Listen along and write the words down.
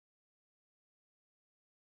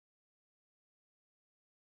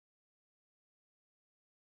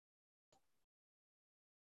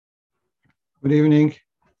Good evening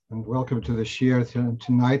and welcome to the Shir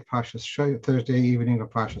tonight, Thursday evening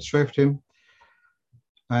of Parshas Shoftim.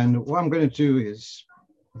 And what I'm going to do is,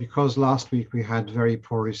 because last week we had very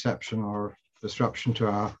poor reception or disruption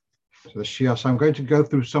to the Shir, so I'm going to go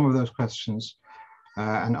through some of those questions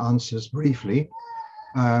and answers briefly.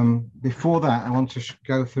 Before that, I want to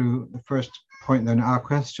go through the first point on our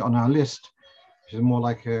question on our list, which is more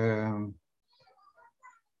like a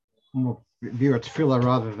more viewer tefillah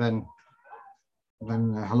rather than a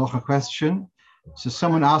halacha question. So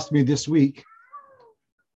someone asked me this week,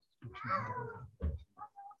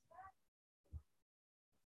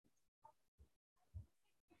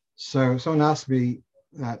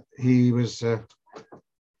 that he was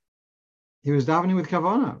davening with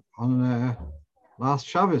Kavanah on last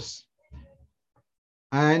Shabbos,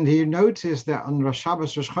 and he noticed that on Rosh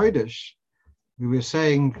Shabbos Rosh Chodesh we were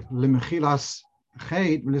saying L'mechilas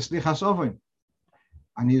Chet V'Lislichas Ovon,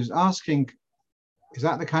 and he was asking, is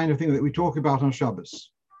that the kind of thing that we talk about on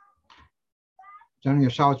Shabbos? Generally,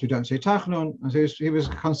 on Shabbos we don't say Tachnun, and so he was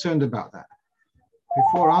concerned about that.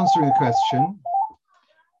 Before answering the question,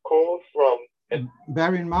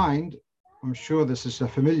 bear in mind, I'm sure this is a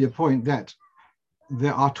familiar point, that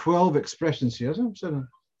there are 12 expressions here. L'toiva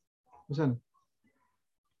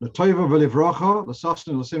v'livrocha,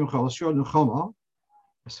 l'sasnu l'simcha, l'shor n'choma,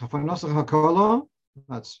 l'safanosach ha'kola,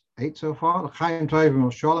 that's 8 so far. L'chaim tovim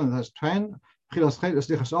l'sholem, that's 10. Chilas Chet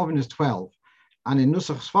L'Slichas Ovon is 12. And in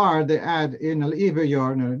Nusach Sfar, they add in Al-Iber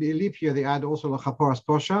Yor, the leap year, they add also L'Chaporas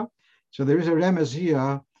Posha. So there is a remez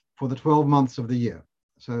here for the 12 months of the year.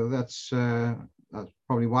 So that's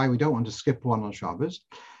probably why we don't want to skip one on Shabbos.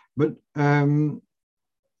 But what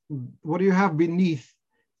do you have beneath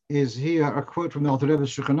is here a quote from the Alter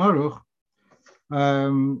Rebbe's Shulchan Aruch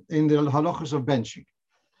in the halachos of benching.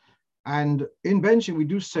 And in benching, we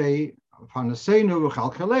do say, Parnaseinu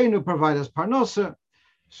v'chalkaleinu, provide us parnasa.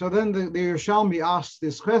 So then the Yerushalmi asks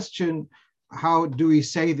this question: how do we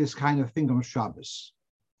say this kind of thing on Shabbos?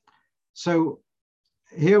 So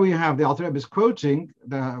here we have the Alter Rebbe is quoting.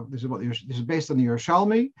 This is based on the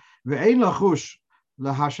Yerushalmi. Ve'ein lachush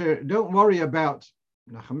lahasher. Don't worry about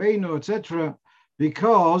Nachamenu, etc.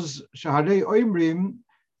 Because shaharei oimrim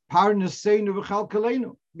parnaseinu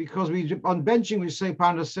v'chalkaleinu. Because on benching we say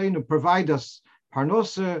parnaseinu, provide us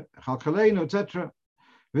parnosa, chalkaleinu, etc.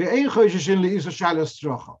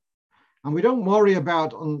 And we don't worry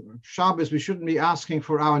about on Shabbos, we shouldn't be asking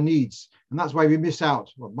for our needs. And that's why we miss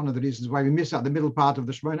out. Well, one of the reasons why we miss out the middle part of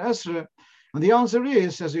the Shemona Esrei. And the answer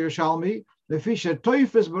is, says Yerushalmi, Lefisha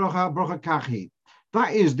toifes brocha brocha kachi.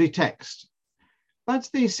 That is the text. That's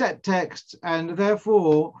the set text, and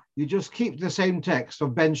therefore you just keep the same text of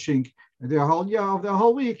benching the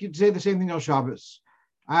whole week. You'd say the same thing on Shabbos.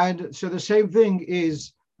 And so the same thing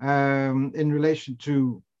is in relation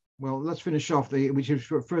to, well, let's finish off which is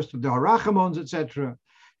first of the Harachamons, etc.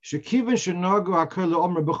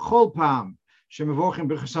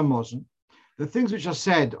 The things which are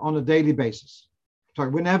said on a daily basis. So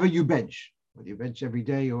whenever you bench, whether you bench every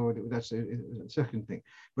day or that's a second thing.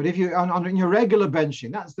 But if you on your regular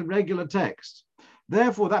benching, that's the regular text.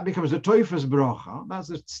 Therefore, that becomes the Toifas Bracha. That's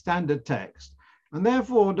the standard text. And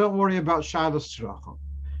therefore, don't worry about Shalos Tzracha.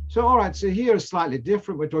 So, all right, so here is slightly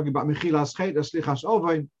different. We're talking about Mechilas Chet, L'Slichas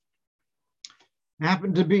Ovon. I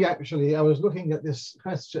happened to be, actually, I was looking at this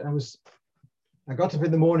question. I got up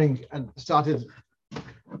in the morning and started,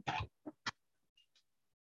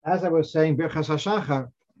 as I was saying, Birchas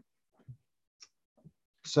HaShachar.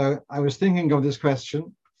 So I was thinking of this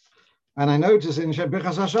question, and I noticed in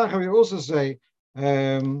Birchas HaShachar, we also say,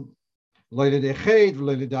 Lo Yidei Chet,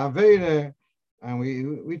 Lo Yidei Avera. And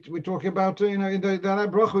we talk about, in the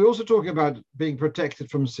bracha, we also talk about being protected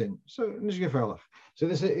from sin. So this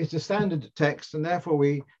is a standard text, and therefore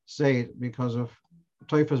we say it because of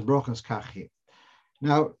Toifas Brachas Kachi.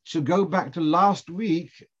 Now, to go back to last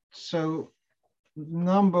week, so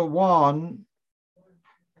number one,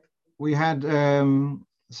 we had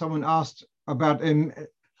someone asked about a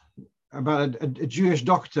Jewish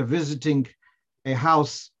doctor visiting a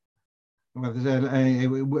house. Well, there's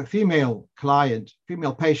a female client,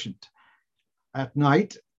 female patient at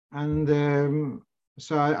night. And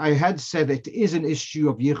so I had said it is an issue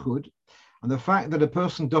of yichud. And the fact that a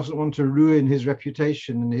person doesn't want to ruin his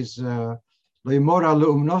reputation and his le'mora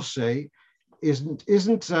le'umnose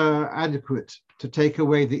isn't adequate to take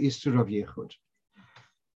away the issur of yichud.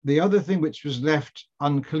 The other thing which was left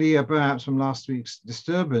unclear perhaps from last week's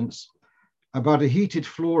disturbance about a heated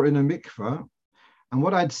floor in a mikveh. And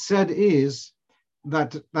what I'd said is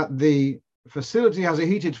that the facility has a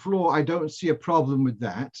heated floor. I don't see a problem with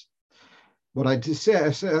that. What I do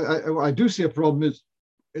see a problem is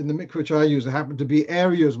in the mikveh which I use, there happen to be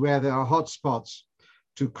areas where there are hot spots,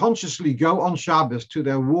 to consciously go on Shabbos to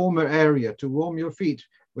their warmer area to warm your feet,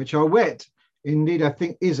 which are wet, indeed, I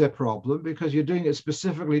think is a problem, because you're doing it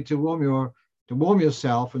specifically to warm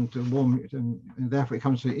yourself and and therefore it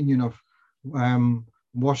comes to the union of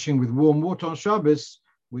washing with warm water on Shabbos,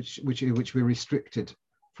 which we're restricted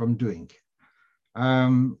from doing.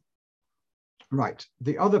 Right.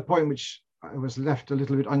 The other point which was left a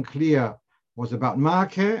little bit unclear was about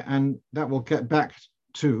Makeh, and that we'll get back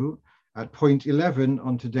to at point 11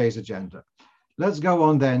 on today's agenda. Let's go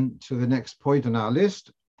on then to the next point on our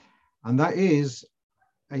list, and that is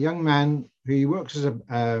a young man who works as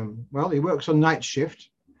he works on night shift.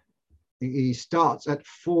 He starts at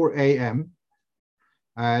 4 a.m.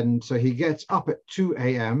 and so he gets up at 2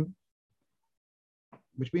 a.m.,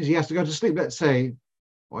 which means he has to go to sleep, let's say,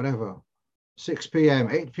 6 p.m.,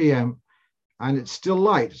 8 p.m., and it's still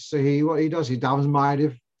light. So he davens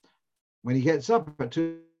Ma'ariv when he gets up at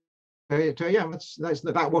 2 a.m.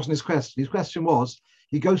 That wasn't his question. His question was,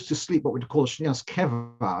 he goes to sleep, what we'd call Shnias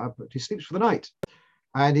Keva, but he sleeps for the night.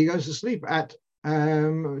 And he goes to sleep at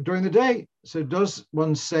during the day. So does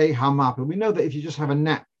one say Hamapil? We know that if you just have a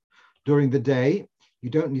nap during the day, you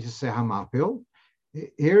don't need to say Hamapil.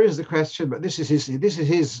 Here is the question, but this is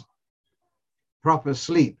his proper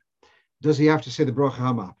sleep. Does he have to say the Bracha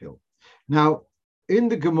Hamapil? Now, in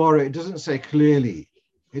the Gemara, it doesn't say clearly.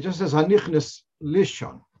 It just says Hanichnas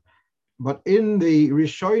Lishon. But in the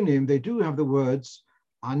Rishonim, they do have the words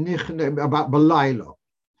about Balaylo.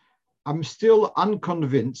 I'm still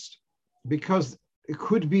unconvinced, because it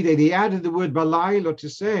could be that he added the word Balaylo to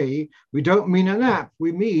say, we don't mean a nap,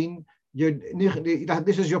 we mean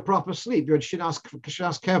this is your proper sleep, you're Shinas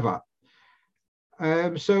Keva.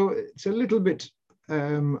 So it's a little bit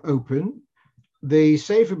open. The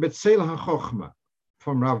Sefer B'Tzelach HaChochma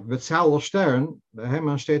from Rav Betzalel Stern, the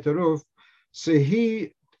Heman Shteter Rov, so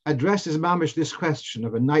he addresses mamish this question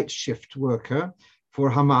of a night shift worker for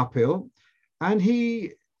Hamapil, and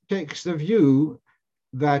he takes the view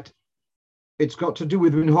that it's got to do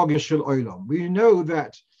with Minhag Shel Olam. We know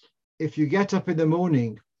that if you get up in the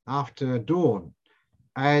morning after dawn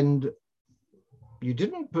and you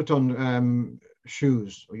didn't put on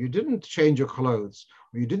shoes, or you didn't change your clothes,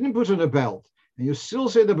 or you didn't put on a belt, and you still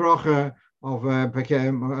say the bracha of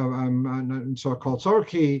so-called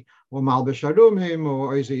Tzorki, or Malbesh Harumim,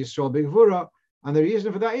 or Oize Yisrael B'Gvura, and the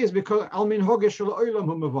reason for that is because Al Minhag Shel Olam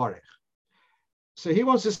Hu Mevarech. So he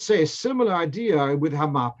wants to say a similar idea with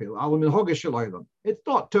Hamapil, Al Minhag Shel Olam. It's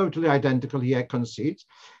not totally identical, he concedes,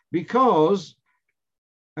 because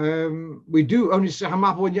we do only say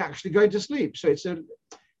Hamapil when you're actually going to sleep. So it's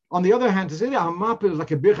on the other hand, to say that Hamapil is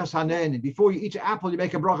like a birchas hanen, before you eat an apple, you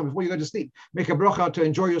make a bracha, before you go to sleep, make a bracha to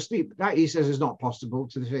enjoy your sleep. That, he says, is not possible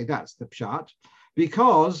to say that's the pshat,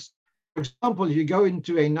 because, for example, if you go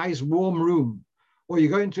into a nice warm room, or you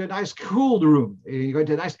go into a nice cooled room, you go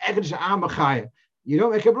into a nice Ekedish Amachaya, you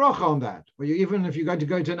don't make a bracha on that. Or even if you're going to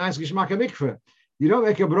go to a nice Gishmak mikveh, you don't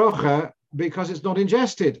make a bracha because it's not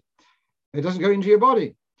ingested. It doesn't go into your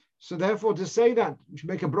body. So therefore, to say that you should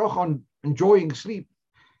make a bracha on enjoying sleep,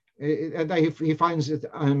 and he finds it.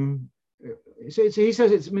 He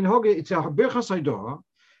says it's minhag. It's a birchas haydorah,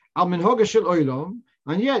 al minhag shel olam,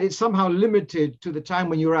 and yet it's somehow limited to the time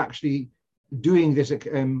when you're actually doing this,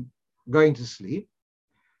 going to sleep.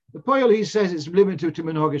 The Poyal, he says, it's limited to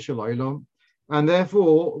minhag shel olam, and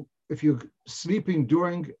therefore, if you're sleeping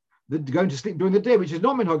going to sleep during the day, which is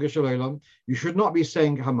not minhag shel olam, you should not be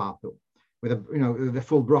saying hamapil with the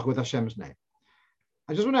full bracha with Hashem's name.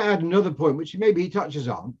 I just want to add another point, which maybe he touches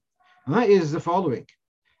on, and that is the following.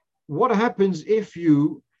 What happens if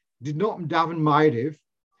you did not daven Ma'ariv,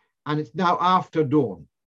 and it's now after dawn?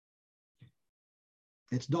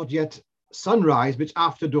 It's not yet sunrise, but it's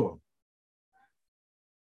after dawn.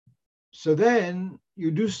 So then you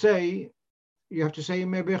do say, you have to say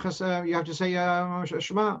Shema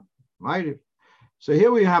Ma'ariv. So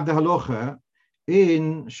here we have the halacha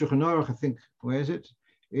in Shulchan Aruch, I think, where is it?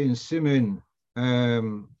 In Siman, I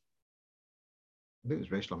think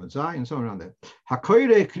it's Reish Lamed Zayin, somewhere around there.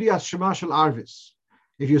 Hakoire kriyas Shema shel Arvis.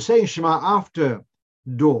 If you're saying Shema after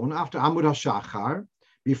dawn, after Amud HaShachar,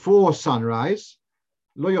 before sunrise,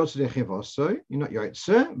 lo yotzei chivosoi, you're not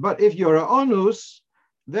yotzei. But if you're a onus,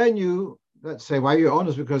 then you, let's say, why you're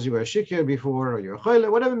onus, because you were a shikir before, or you're a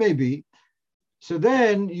choyle, whatever it may be. So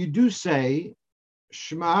then you do say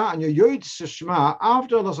Shema, and you're yotzei Shema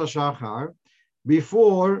after Alas HaShachar,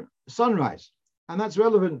 before sunrise. And that's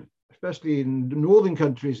relevant, especially in the northern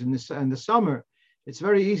countries in the summer. It's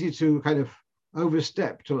very easy to kind of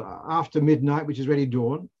overstep till after midnight, which is already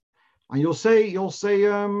dawn. and you'll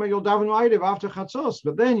daven Ma'ariv after Chatzos.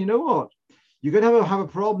 But then you know what? You're going to have a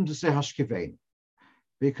problem to say Hashkivein,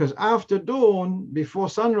 because after dawn, before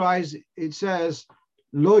sunrise, it says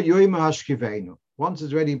Lo Yoima Hashkiveinu. Once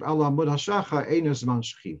it's ready, Allah Mud Hashacha Einus Man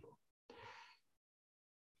Shchivu.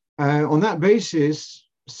 On that basis,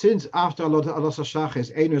 since after Allah Hashacha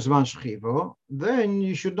is Einus Man Shchivu, then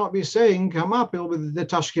you should not be saying Hamapil with the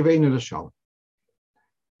Tashkiveinu L'Shalom.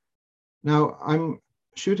 Now, I'm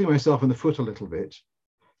shooting myself in the foot a little bit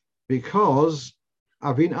because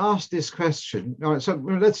I've been asked this question. All right, so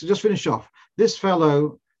let's just finish off. This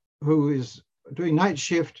fellow who is doing night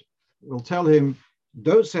shift will tell him,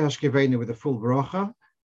 don't say Hashkevenu with a full bracha.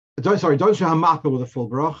 Don't say Hamapil with a full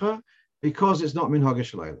bracha because it's not Minhag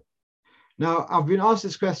Shalayla. Now, I've been asked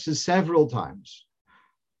this question several times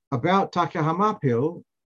about Taka Hamapil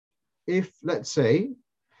if, let's say,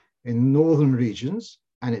 in northern regions,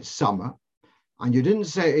 and it's summer, and you didn't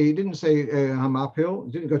say Hamapil,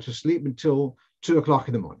 you didn't go to sleep until 2 o'clock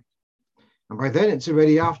in the morning. And by then it's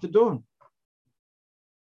already after dawn.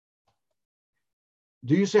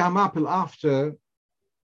 Do you say Hamapil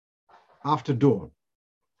after dawn?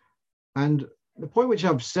 And the point which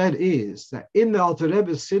I've said is that in the Alter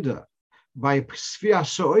Rebbe's Siddur, by Sfiyah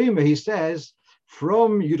So'ima, he says,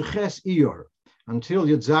 from Yudches Iyar until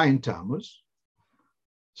Yud Zayin Tammuz.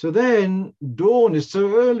 So then dawn is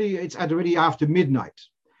so early, it's already after midnight.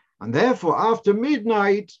 And therefore, after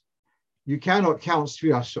midnight, you cannot count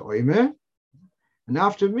Sfiyah So'ima. And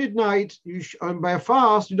after midnight, by a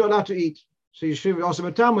fast, you're not allowed to eat. So you should also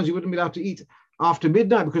Tammuz, you wouldn't be allowed to eat after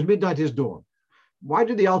midnight because midnight is dawn. Why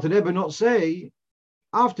did the Alter Rebbe not say,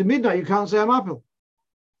 after midnight, you can't say Hamapil?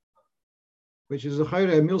 Which is a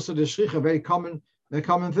milsa de shchich, a very common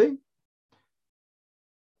thing.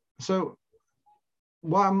 So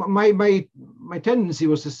my tendency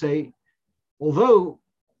was to say, although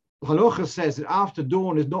Halacha says that after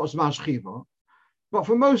dawn is not Zman Shchiva, but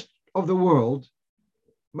for most of the world,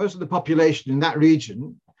 most of the population in that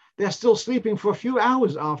region, they're still sleeping for a few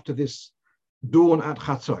hours after this dawn at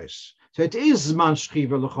Chatzos. So it is Zman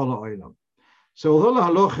Shchiva l'chol ha'olam. So although the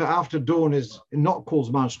Halacha after dawn is not called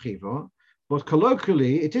Zman Shchiva, but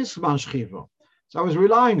colloquially it is Zman Shchiva. So I was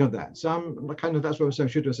relying on that. So that's what I'm saying,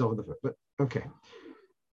 shoot myself in the foot. But okay.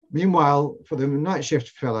 Meanwhile, for the night shift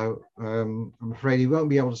fellow, I'm afraid he won't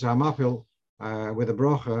be able to say Hamapil with a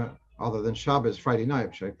bracha other than Shabbos, Friday night,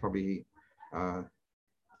 which I probably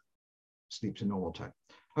sleeps in normal time.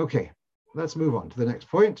 Okay, let's move on to the next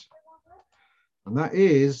point. And that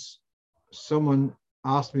is, someone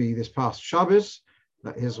asked me this past Shabbos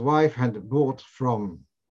that his wife had bought from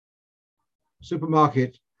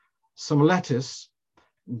supermarket some lettuce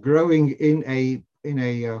growing in a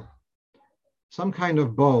some kind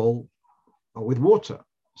of bowl with water.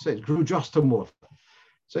 So it grew just on water.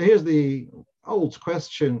 So here's the old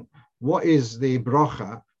question: what is the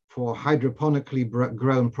bracha for hydroponically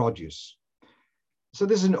grown produce? So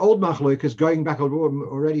this is an old machlokas going back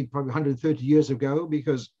already probably 130 years ago,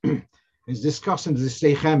 because it's discussed in the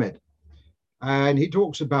Sdei Chemed, and he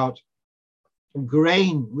talks about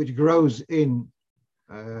grain which grows in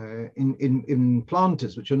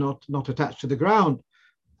planters which are not attached to the ground.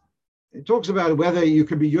 It talks about whether you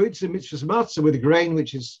can be yotzei mitzvahs matzah with grain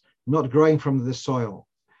which is not growing from the soil.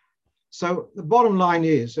 So the bottom line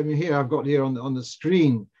is, I mean, here I've got here on the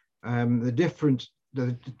screen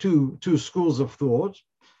the two schools of thought.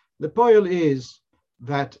 The point is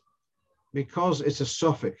that because it's a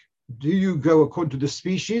suffix, do you go according to the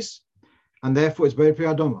species, and therefore it's Be'er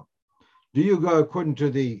Adoma? Do you go according to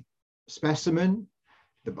the specimen,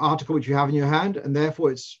 the article which you have in your hand, and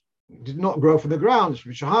therefore it did not grow from the ground, it's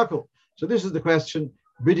Shahakal? So this is the question.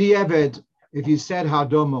 B'di Eved, if you said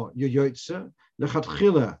Hadomo, you yotzeh,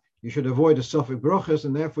 lechatchila, you should avoid the suffix brochas,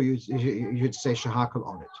 and therefore you should say Shahakal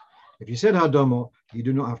on it. If you said Hadomo, you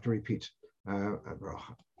do not have to repeat a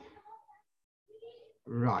bracha.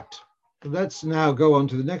 Right. Let's now go on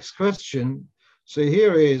to the next question. So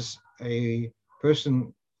here is a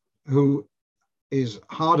person who is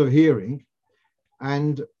hard of hearing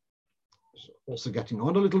and also getting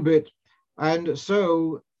on a little bit. And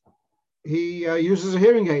so he uses a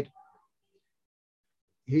hearing aid.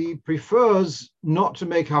 He prefers not to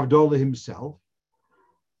make Havdalah himself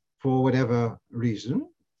for whatever reason.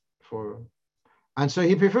 And so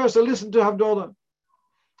he prefers to listen to Havdalah.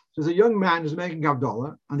 So the young man is making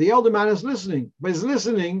Havdalah, and the elder man is listening, but he's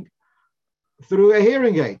listening through a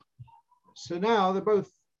hearing aid. So now they're both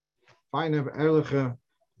fine of Erliche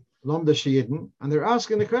Lomda Shiyidin, and they're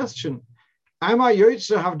asking the question, am I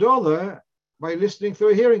yotzei Havdalah by listening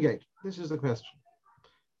through a hearing aid? This is the question.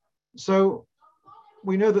 So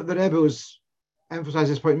we know that the Rebbe was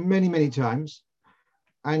emphasized this point many, many times.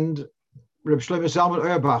 And Reb Shlomo Zalman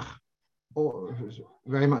Auerbach,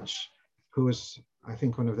 very much, who was, I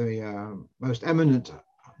think, one of the most eminent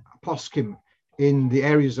poskim in the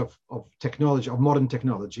areas of technology, of modern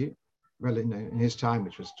technology, well, in his time,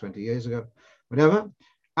 which was 20 years ago, whatever.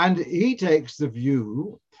 And he takes the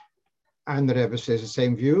view, and the Rebbe says the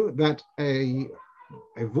same view, that a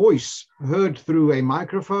voice heard through a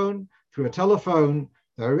microphone, through a telephone,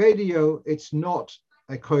 the radio, it's not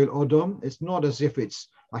a koil odom. It's not as if it's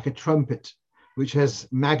like a trumpet, which has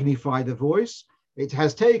magnified the voice. It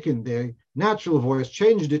has taken the natural voice,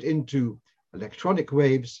 changed it into electronic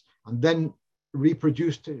waves, and then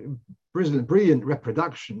reproduced brilliant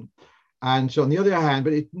reproduction. And so on the other hand,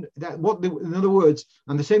 but in other words,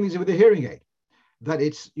 and the same is with the hearing aid, that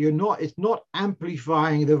it's not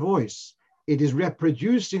amplifying the voice. It is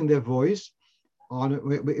reproducing the voice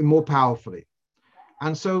more powerfully.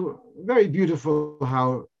 And so very beautiful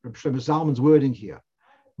how Reb Shlomo Zalman's wording here.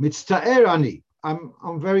 Mitzta'er ani.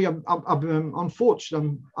 I'm very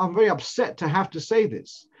unfortunate. I'm very upset to have to say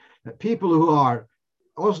this, that people who are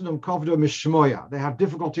Osnum Kovdo Mishmoya, they have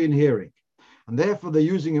difficulty in hearing. And therefore they're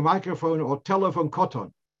using a microphone or telephone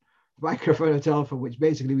koton, microphone or telephone, which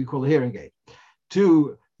basically we call a hearing aid.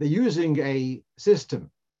 They're using a system,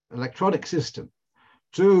 electronic system,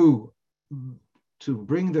 to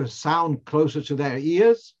bring the sound closer to their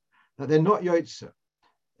ears, that they're not Yotze.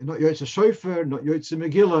 They're not Yotze Shofar, not Yotze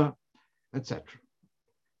Megillah, etc.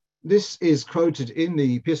 This is quoted in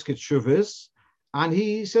the Piskut Shuvas, and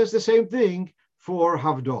he says the same thing for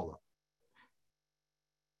Havdalah.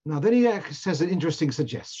 Now, then he says an interesting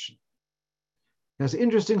suggestion. There's an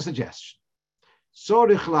interesting suggestion.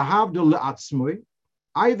 Sorich lahavdol le'atzmoi.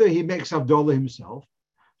 Either he makes Havdalah himself,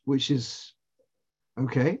 which is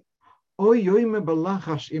okay, or yoime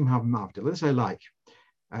balachash im hav mavdil. This I like.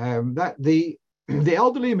 That the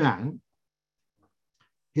elderly man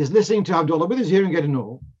is listening to Havdalah with his hearing aid and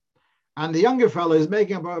all, and the younger fellow is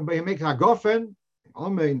making hagofen.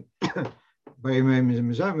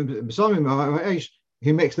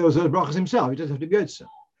 He makes those brachas himself. He doesn't have to go to.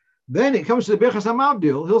 Then it comes to the Birchas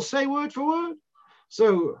HaMavdil. He'll say word for word.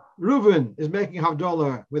 So Reuven is making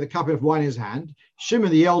Havdalah with a cup of wine in his hand. Shimon,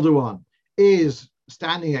 the elder one, is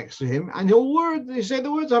standing next to him, and he'll say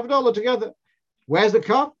the words Havdalah together. Where's the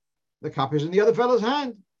cup? The cup is in the other fellow's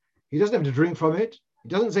hand. He doesn't have to drink from it. He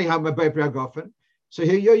doesn't say Hagofen. So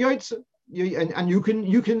here you're Yotze. And you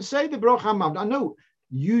can say the Bracha HaMavdil. I know.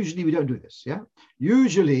 Usually we don't do this, yeah?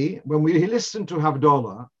 Usually when we listen to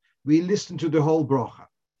Havdalah, we listen to the whole bracha.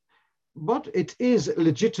 But it is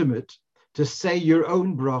legitimate to say your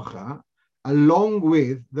own bracha along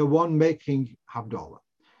with the one making Havdalah.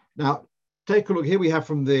 Now, take a look. Here we have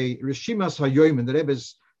from the Rishimas HaYomin, the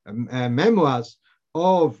Rebbe's memoirs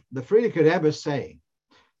of the Frierdiker Rebbe saying,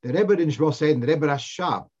 the Rebbe in Shmos saying, the Rebbe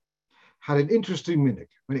Rashab had an interesting minhag.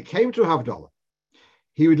 When it came to Havdalah,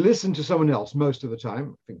 he would listen to someone else most of the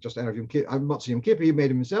time. I think just Erev Yom Kippur, Motzei Yom Kippur, he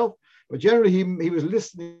made it himself, but generally he was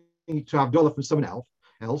listening to Havdalah from someone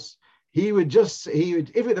else. He would,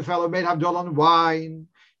 if the fellow made Havdalah on wine,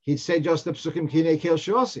 he'd say just the Psukim Kinei Kel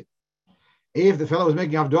Shosi. If the fellow was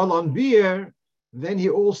making Havdalah on beer, then he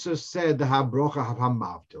also said the Habrocha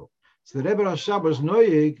HaMavdil. So the Rebbe Rashab was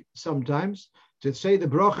noyig sometimes to say the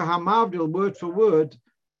Brocha HaMavdil word for word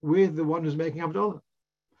with the one who's making Havdalah.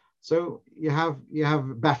 So you have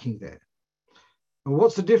backing there. And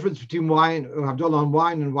what's the difference between wine, Havdalah on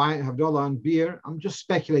wine, and Havdalah on beer? I'm just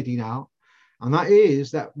speculating now. And that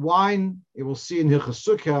is that wine, you will see in Hilchos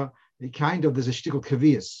Sukkah, there's a shtickle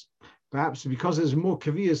kavias. Perhaps because there's more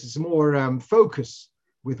kavias, it's more focus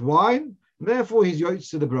with wine. And therefore, he's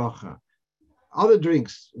Yotze to the bracha. Other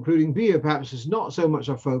drinks, including beer, perhaps is not so much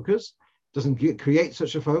a focus, doesn't create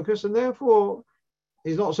such a focus, and therefore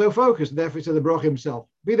he's not so focused, and therefore he's to the bracha himself.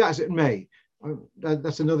 Be that as it may,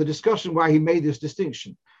 that's another discussion why he made this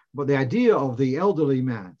distinction. But the idea of the elderly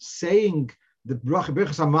man saying the bracha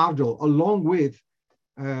Birchas HaMavdil along with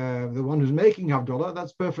the one who's making Havdalah,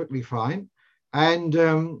 that's perfectly fine. And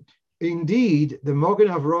indeed, the Mogen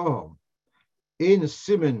Avraham in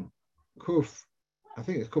Siman Kuf, I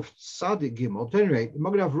think it's Kuf Tzadik Gimel, at any rate, the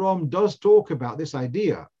Mogen Avraham does talk about this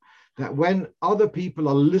idea that when other people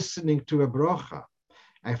are listening to a bracha,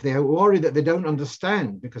 if they're worried that they don't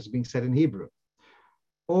understand because it's being said in Hebrew,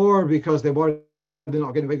 or because they're worried they're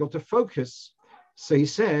not going to be able to focus, so he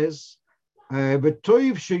says, let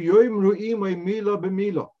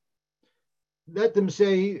them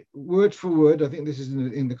say word for word. I think this is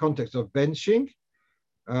in the context of benching.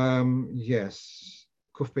 Yes,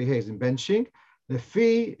 Kuf Pei is in benching.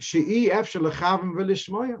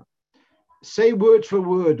 Say word for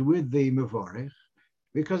word with the Mevorech,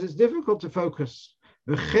 because it's difficult to focus.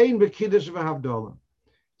 V'chein b'kiddush v'havdalah.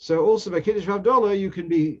 So also by Kiddush Havdalah,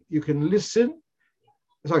 you can listen.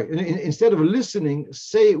 Sorry, instead of listening,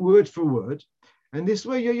 say it word for word, and this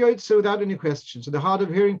way you're yotze without any question. So the hard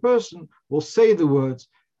of hearing person will say the words.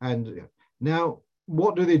 And now,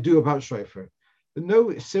 what do they do about shofar?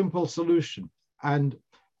 No simple solution. And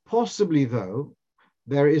possibly though,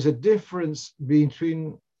 there is a difference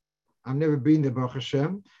between. I've never been there, Baruch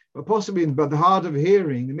Hashem, but possibly but the hard of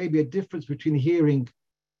hearing, there may be a difference between hearing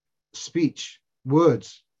speech,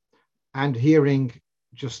 words, and hearing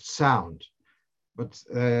just sound. But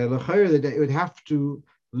it would have to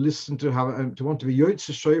listen to to want to be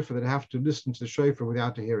yotze shofar, they'd have to listen to the shofar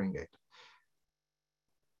without a hearing aid.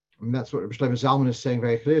 And that's what Rabbi Shlomo Zalman is saying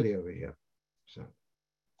very clearly over here. So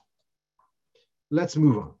let's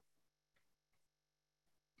move on.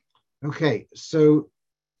 Okay, so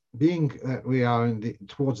being we are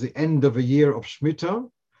towards the end of a year of Shemitah,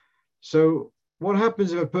 so what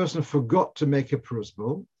happens if a person forgot to make a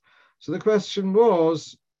prosbul? So the question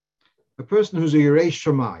was, a person who's a Yirei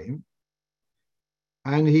Shamayim,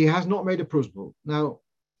 and he has not made a prosbul. Now,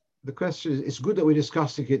 the question is, it's good that we're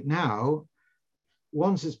discussing it now.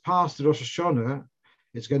 Once it's past the Rosh Hashanah,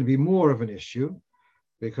 it's going to be more of an issue,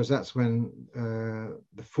 because that's when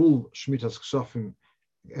the full Shemitah's Ksofim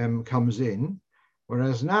comes in.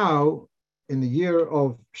 Whereas now, in the year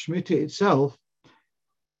of Shemitah itself,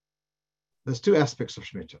 there's two aspects of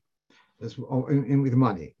Shemitah. There's with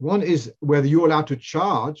money. One is whether you're allowed to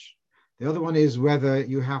charge. The other one is whether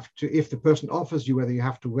you have to, if the person offers you, whether you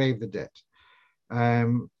have to waive the debt. I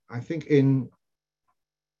think in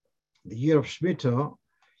the year of Shemitah,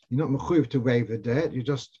 you're not mechuyev to waive the debt. You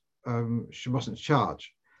just she mustn't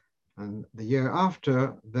charge. And the year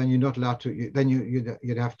after, then you're not allowed to. Then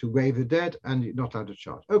you'd have to waive the debt, and you're not allowed to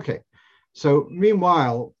charge. Okay. So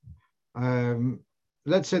meanwhile,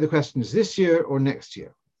 let's say the question is this year or next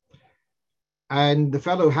year, and the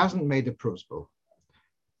fellow hasn't made a prosbul.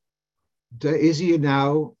 Is he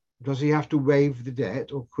now? Does he have to waive the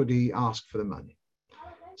debt, or could he ask for the money?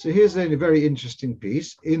 So here's a very interesting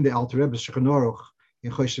piece in the Alter Rebbe Shulchan Aruch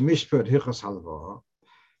in Choshen Mishpat Hilchos Halva.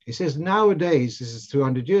 He says nowadays, this is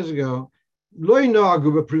 200 years ago, Lo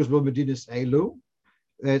nohagu b'prosbul medinas elu.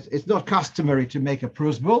 It's not customary to make a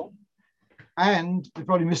prosbul, and they're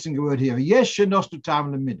probably missing a word here. Yesh shenosnu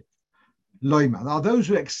tam leminif. Loima. There are those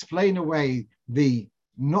who explain away the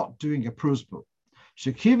not doing a prosbul.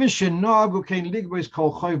 Since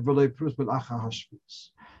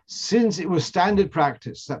it was standard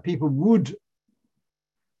practice that people would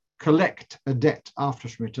collect a debt after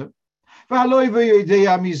Shemitah, and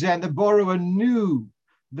the borrower knew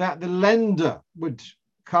that the lender would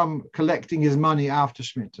come collecting his money after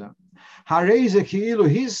Shemitah,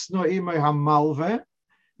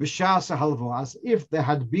 as if there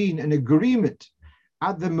had been an agreement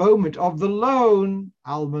at the moment of the loan,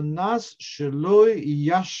 as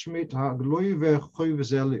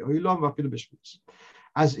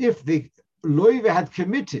if the loive had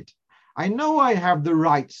committed. I know I have the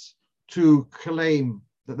rights to claim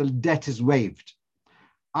that the debt is waived.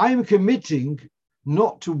 I'm committing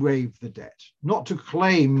not to waive the debt, not to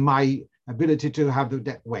claim my ability to have the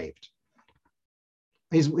debt waived.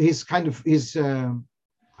 He's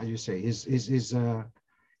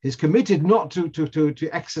committed not to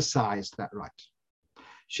exercise that right.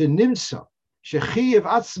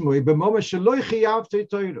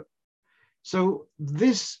 So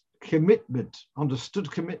this commitment,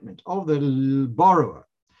 understood commitment of the borrower,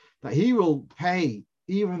 that he will pay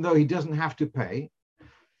even though he doesn't have to pay.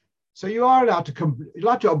 So you are allowed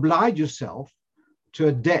to oblige yourself to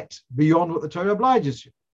a debt beyond what the Torah obliges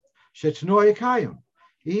you.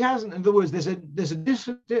 He hasn't. In other words, there's a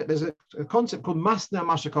concept called masna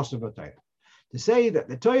mashakosov b'Torah, to say that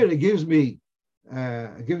the Torah gives me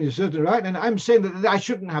a certain right, and I'm saying that I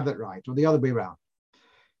shouldn't have that right, or the other way around.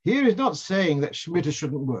 Here he's not saying that Shemitah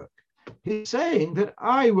shouldn't work. He's saying that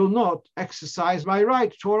I will not exercise my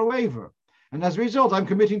right to a waiver, and as a result, I'm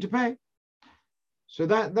committing to pay. So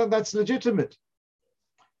that's legitimate.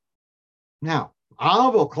 Now,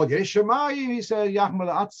 he said,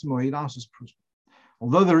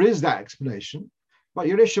 although there is that explanation, but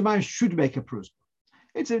Yirei Shamayim should make a prosbul.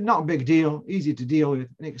 It's not a big deal, easy to deal with,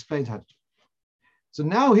 and he explains how to do it. So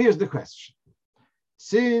now here's the question.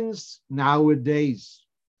 Since nowadays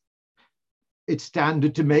it's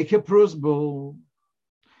standard to make a prosbul,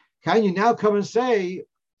 can you now come and say,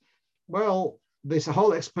 well, there's a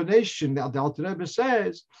whole explanation that the Alter Rebbe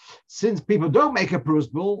says, since people don't make a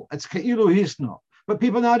prosbul, it's ke'ilu hisno. But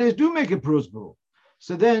people nowadays do make a prosbul.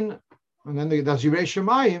 So then, and then does Yirei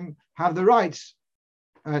Shamayim have the rights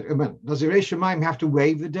does Yeresh Shamayim have to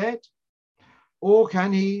waive the debt? Or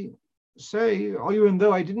can he say, oh, even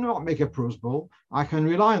though I did not make a prosbul, I can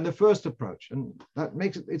rely on the first approach? And that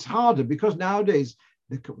makes it's harder because nowadays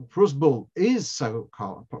the prosbul is so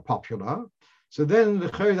popular. So then the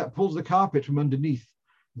chayr that pulls the carpet from underneath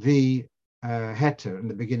the heter in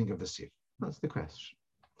the beginning of the sif. That's the question.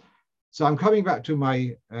 So I'm coming back to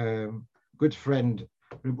my good friend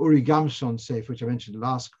Uri Gamson Seif, which I mentioned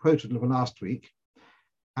quoted last week,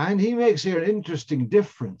 and he makes here an interesting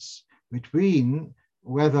difference between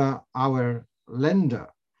whether our lender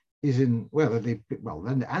is in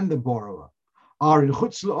lender and the borrower are in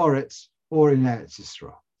Chutz La'aretz or in Eretz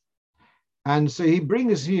Yisrael. And so he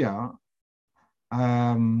brings here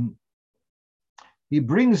from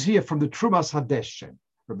the Trumas Hadeshen,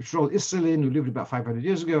 Rabbi Shmuel Isserlin, who lived about 500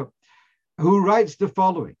 years ago, who writes the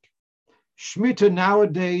following: Shemitah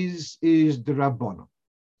nowadays is the Rabbanon,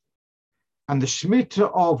 and the Shemitah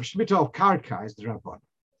of Karka is the Rabbanon.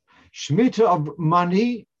 Shemitah of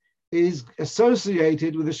money is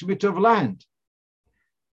associated with the Shemitah of land.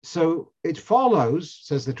 So it follows,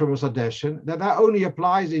 says the Trumas Hadeshen, that only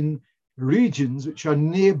applies in regions which are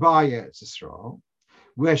nearby Eretz Yisrael,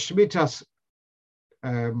 where Shemitah's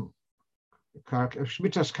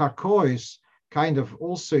Karkois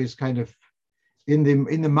is kind of in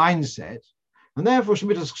the mindset, and therefore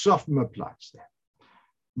Shemitah's Ksofim applies there.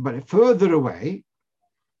 But further away,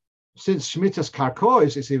 since Shemitah's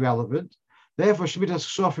Karkois is irrelevant, therefore Shemitah's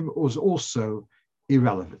Ksofim was also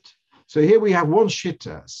irrelevant. So here we have one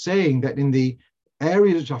shitta saying that in the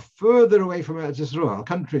areas which are further away from Eretz Yisrael,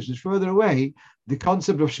 countries which are further away, the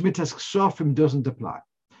concept of Shemitah's Ksofim doesn't apply.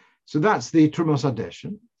 So that's the Trumas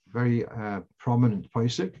Hadeshen, very prominent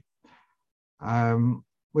posuk,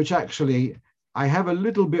 which actually I have a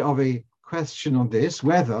little bit of a question on this,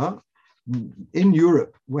 whether in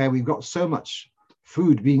Europe, where we've got so much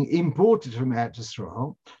food being imported from Eretz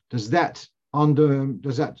Yisrael, does that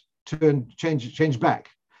change back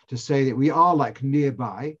to say that we are like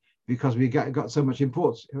nearby because we got so much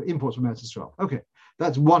imports from Eretz Yisrael? Okay,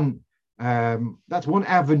 that's one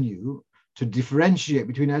avenue to differentiate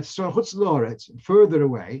between Eretz Yisrael, Chutz La'aretz, and further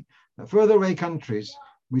away countries.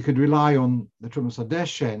 We could rely on the Trumas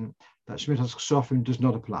Hadeshen that Shemitah's Ksofim does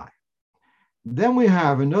not apply. Then we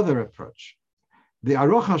have another approach, the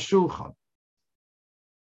Aruch HaShulchan.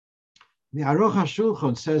 The Aruch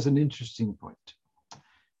HaShulchan says an interesting point.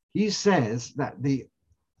 He says that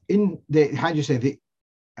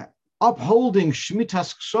upholding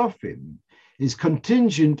Shemitah's Ksofim is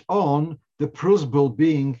contingent on the prosbul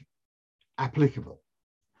being applicable.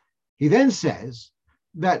 He then says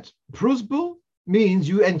that prosbul means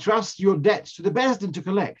you entrust your debts to the Beis Din to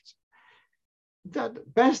collect. That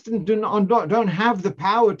Beis Din don't have the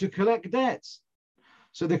power to collect debts.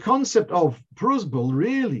 So the concept of prosbul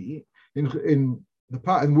really in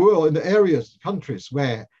the areas, countries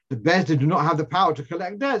where the Beis Din do not have the power to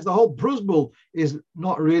collect debts, the whole prosbul is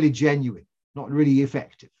not really genuine, not really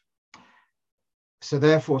effective. So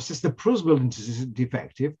therefore, since the prosbul is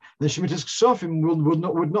defective, then Shemitah's Ksofim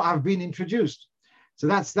would not have been introduced. So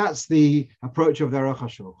that's the approach of the Aruch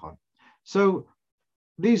HaShulchan. So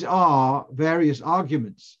these are various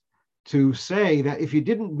arguments to say that if you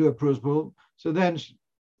didn't do a prosbul, so then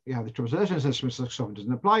the Trumas Hadeshen says Shemitah's Ksofim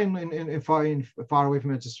doesn't apply in far away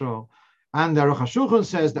from Eretz Yisrael, and the Aruch HaShulchan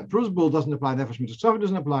says that prosbul doesn't apply, therefore Shemitah's Ksofim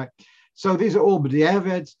doesn't apply. So these are all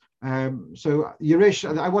b'di'eved. So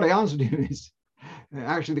Yeresh, what I answered him is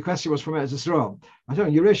actually the question was from Eretz Yisrael. I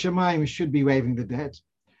don't know. Yeresh Shamayim should be waiving the debt.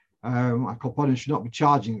 Kolponim should not be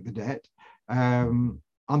charging the debt. On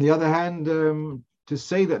the other hand, to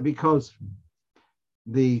say that because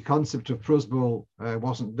the concept of prosbul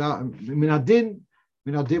wasn't done, minadin,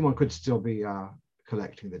 one could still be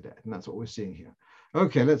collecting the debt, and that's what we're seeing here.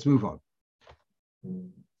 Okay, let's move on.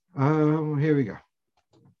 Here we go.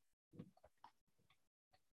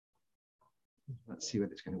 Let's see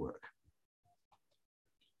whether it's going to work.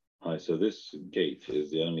 Hi, so this gate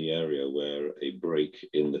is the only area where a break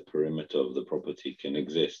in the perimeter of the property can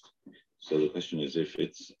exist. So the question is, if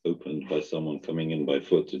it's opened by someone coming in by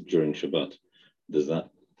foot during Shabbat, does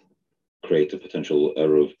that create a potential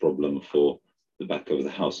Eruv problem for the back of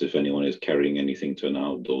the house if anyone is carrying anything to an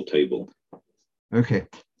outdoor table? Okay,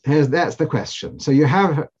 that's the question. So you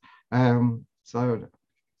have, so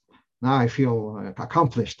now I feel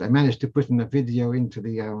accomplished. I managed to put in a video into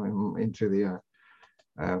the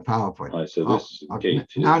PowerPoint. Right, so this gate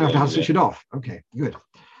now I know how to switch it off. Okay, good.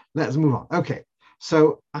 Let's move on. Okay,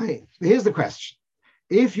 so here's the question.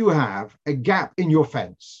 If you have a gap in your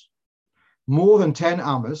fence, more than 10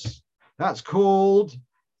 amas, that's called,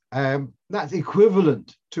 that's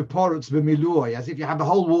equivalent to porutz b'milui, as if you have the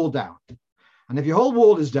whole wall down. And if your whole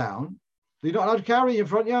wall is down, you're not allowed to carry your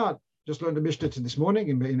front yard. Just learned the Mishnah this morning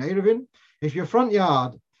in Erevin. If your front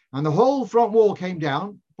yard and the whole front wall came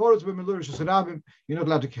down, porutz b'milui shesarabim, you're not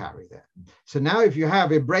allowed to carry there. So now if you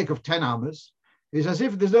have a break of 10 amas, it's as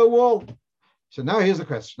if there's no wall. So now here's the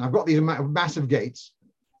question. I've got these massive gates.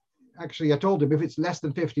 Actually, I told him if it's less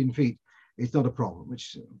than 15 feet, it's not a problem,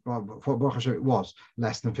 which for Baruch Hashem it was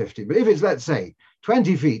less than 50. But if it's, let's say,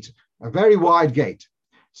 20 feet, a very wide gate.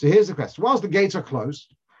 So here's the question. Whilst the gates are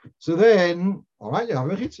closed, so then, all right, you have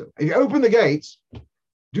a chitza. If you open the gates,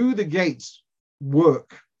 do the gates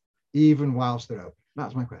work even whilst they're open?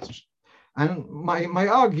 That's my question. And my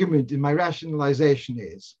argument in my rationalization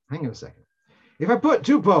is, hang on a second. If I put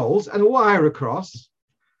 2 poles and a wire across,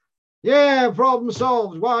 yeah, problem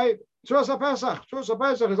solved. Why? Tzuras HaPesach. Tzuras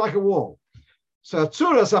HaPesach is like a wall. So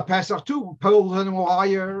Tzuras HaPesach, 2 poles and a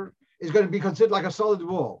wire, is going to be considered like a solid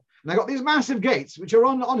wall. And I got these massive gates which are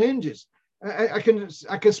on hinges. I can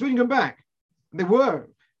swing them back. They were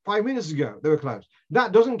 5 minutes ago. They were closed.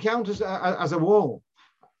 That doesn't count as a wall.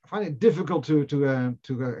 I find it difficult to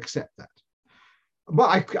accept that.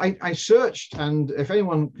 But I searched, and if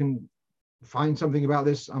anyone can find something about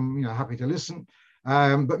this, I'm happy to listen.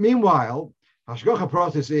 But meanwhile, Hashgacha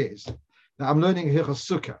Pratis is that I'm learning Hilchos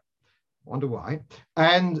Sukkah. Wonder why.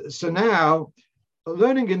 And so now,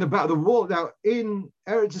 learning about the wall, now in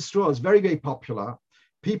Eretz Yisrael, it's very, very popular.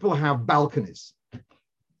 People have balconies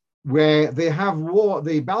where they have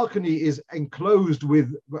the balcony is enclosed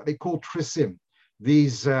with what they call trisim,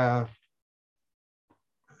 these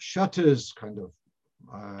shutters, kind of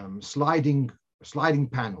sliding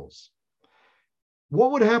panels.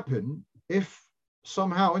 What would happen if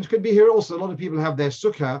somehow, and it could be here also, a lot of people have their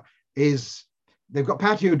sukkah is, they've got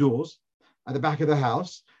patio doors at the back of the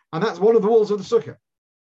house, and that's one of the walls of the sukkah.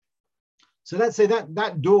 So let's say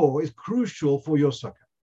that door is crucial for your sukkah.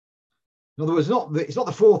 In other words, it's not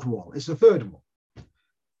the 4th wall, it's the 3rd wall.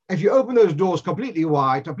 If you open those doors completely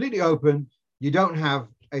wide, completely open, you don't have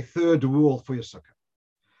a 3rd wall for your sukkah.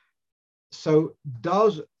 So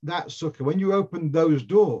does that sukkah, when you open those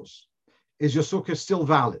doors, is your sukkah still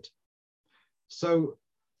valid? So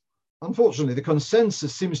unfortunately, the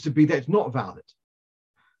consensus seems to be that it's not valid.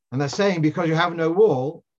 And they're saying because you have no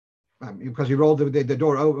wall, because you rolled the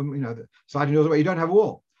door open, the sliding doors away, you don't have a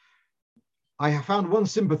wall. I have found one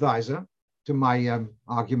sympathizer to my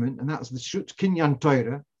argument, and that's the Shut Kinyan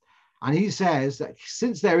Torah. And he says that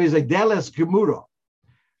since there is a Deles Gemura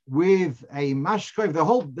with a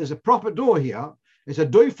mashkov, there's a proper door here, it's a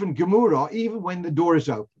doifen Gemura even when the door is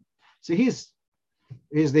open. So he's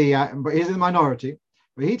the minority,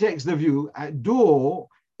 but he takes the view a door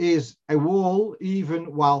is a wall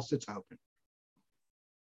even whilst it's open.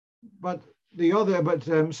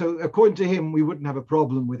 So according to him, we wouldn't have a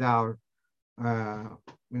problem with our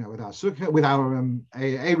with our sukkah, with our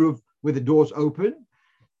eruv, with the doors open.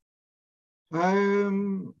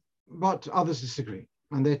 But others disagree,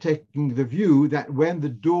 and they're taking the view that when the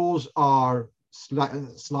doors are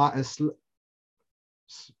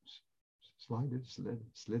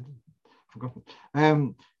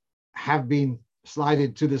have been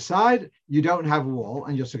slided to the side, you don't have a wall,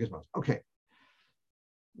 and your sukkah is closed. Okay.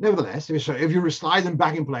 Nevertheless, if you slide them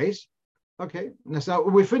back in place, okay. And so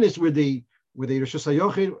we're finished with the Rosh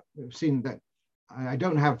Hashanah. We've seen that I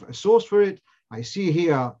don't have a source for it. I see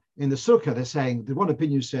here in the sukkah they're saying the one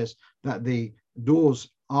opinion says that the doors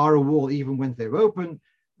are a wall even when they're open.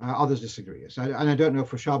 Others disagree. So, and I don't know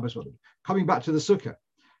for Shabbos. Coming back to the sukkah,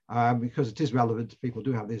 because it is relevant, people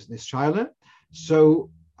do have this shaila. So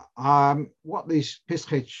what these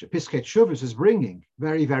Piskei Shuvos is bringing,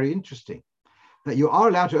 very, very interesting, that you are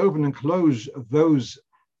allowed to open and close those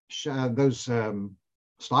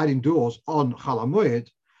sliding doors on Chol HaMoed,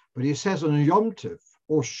 but he says on Yom Tov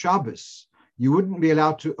or Shabbos, you wouldn't be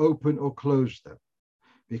allowed to open or close them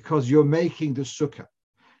because you're making the sukkah.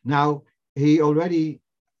 Now, he already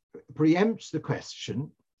preempts the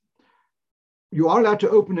question. You are allowed to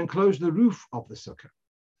open and close the roof of the sukkah,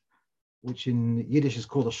 which in Yiddish is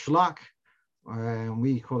called a shlak.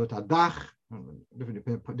 We call it a dach,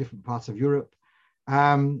 different parts of Europe.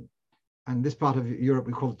 And this part of Europe,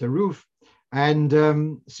 we call it the roof. And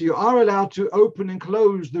so you are allowed to open and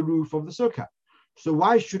close the roof of the sukkah. So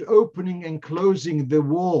why should opening and closing the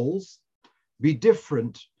walls be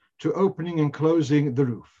different to opening and closing the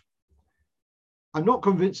roof? I'm not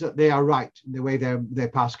convinced that they are right in the way they're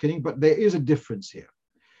paskening, but there is a difference here.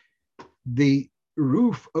 The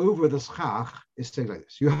roof over the schach is saying like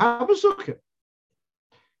this. You have a sukkah.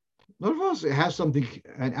 Not of us, it has something,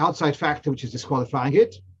 an outside factor which is disqualifying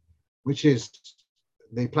it, which is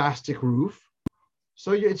the plastic roof.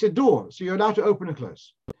 So it's a door, so you're allowed to open and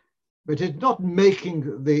close. But it's not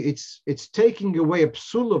making it's taking away a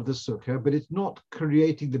psul of the sukkah, but it's not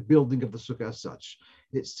creating the building of the sukkah as such.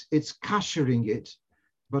 It's kashering it,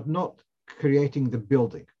 but not creating the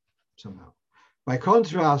building somehow. By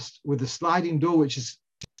contrast with the sliding door, which is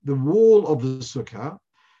the wall of the sukkah,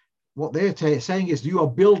 what they're saying is you are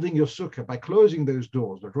building your sukkah by closing those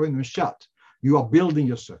doors, by drawing them shut. You are building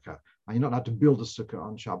your sukkah, and you're not allowed to build a sukkah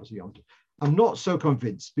on Shabbos Yom Tov. I'm not so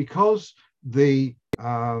convinced because the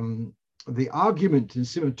argument in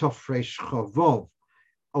Simon Tov Reish Chavov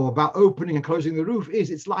about opening and closing the roof is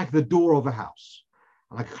it's like the door of a house.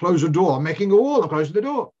 I close a door, I'm making a wall, I'm closing the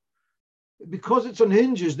door. Because it's on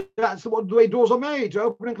hinges, that's the way doors are made, to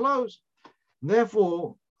open and close.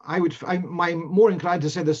 Therefore, I'm more inclined to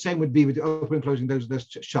say the same would be with opening and closing those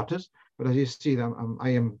shutters. But as you see, at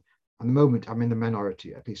the moment, I'm in the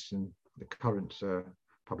minority, at least in the current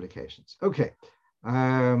publications. Okay.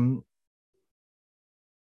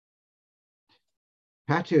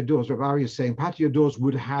 Patio doors, what Ari is saying, patio doors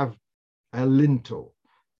would have a lintel.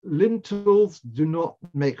 Lintels do not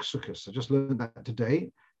make sukkahs. I just learned that today.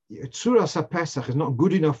 Tzuras HaPesach is not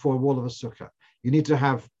good enough for a wall of a sukkah. You need to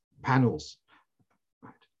have panels.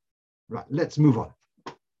 Right, let's move on.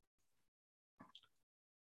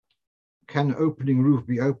 Can the opening roof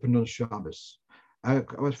be opened on Shabbos?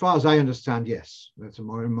 As far as I understand, yes. That's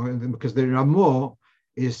more because the Ramah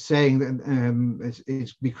is saying that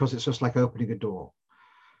it's because it's just like opening a door.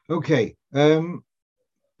 Okay,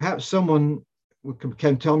 perhaps someone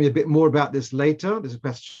can tell me a bit more about this later. This is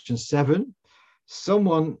question 7.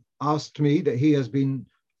 Someone asked me that he has been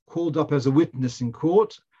called up as a witness in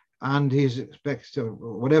court, and he's expected,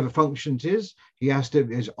 whatever function it is,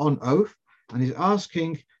 is on oath, and he's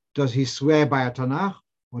asking, does he swear by a Tanakh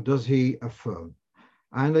or does he affirm?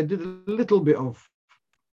 And I did a little bit of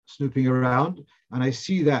snooping around, and I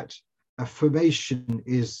see that affirmation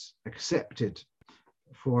is accepted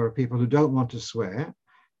for people who don't want to swear,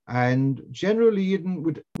 and generally Yidden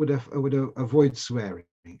would avoid swearing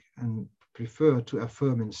and prefer to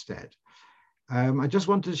affirm instead. I just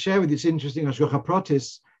wanted to share with you, it's interesting, Hashgacha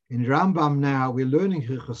Pratis, in Rambam now, we're learning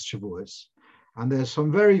Hilchos Shavuos, and there's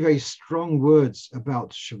some very, very strong words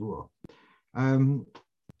about Shavuot.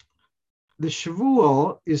 The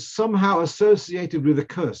Shavuot is somehow associated with a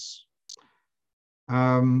curse.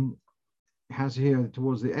 It has here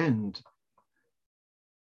towards the end,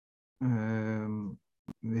 there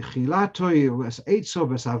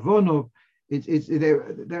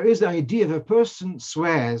is the idea that a person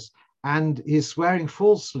swears and he's swearing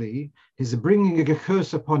falsely, he's bringing a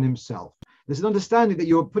curse upon himself. There's an understanding that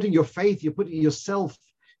you're putting your faith, you're putting yourself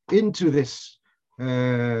into this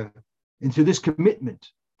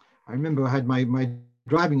commitment. I remember I had my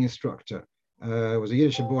driving instructor, was a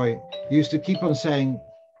Yiddish boy. He used to keep on saying,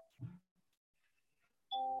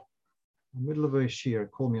 in the middle of a shiur,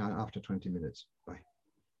 call me after 20 minutes. Bye.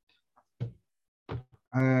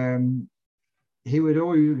 He would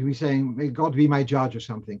always be saying, may God be my judge or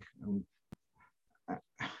something. And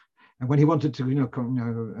when he wanted to,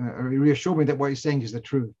 reassure me that what he's saying is the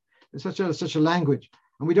truth. It's such a language.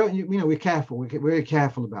 And we don't, we're careful. We're very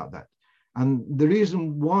careful about that. And the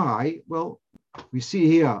reason why, well, we see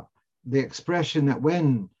here the expression that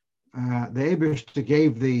when the Eibishter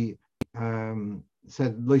gave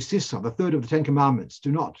said, Loisissa, the third of the 10 Commandments,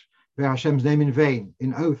 do not bear Hashem's name in vain,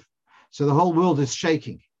 in oath. So the whole world is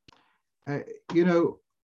shaking.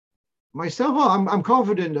 Myself, I'm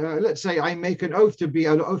confident. Let's say I make an oath to be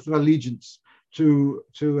an oath of allegiance to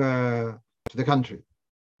the country.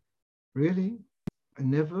 Really, I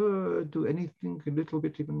never do anything. A little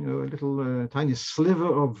bit, even a little tiny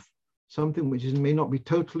sliver of something which may not be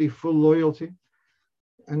totally full loyalty.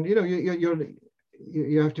 And you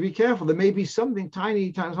have to be careful. There may be something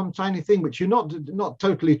tiny, some tiny thing which you're not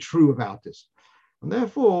totally true about this, and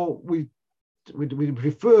therefore we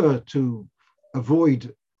prefer to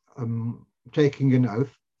avoid taking an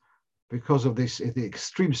oath because of the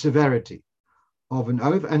extreme severity of an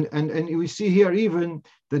oath, and we see here even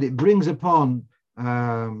that it brings upon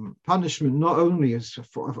punishment not only as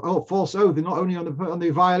false oath, not only on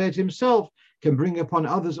the violator himself, can bring upon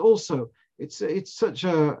others also. It's such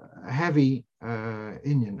a heavy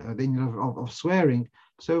inyan of swearing.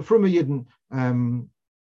 So from a Yidden,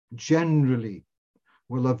 generally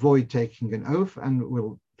will avoid taking an oath and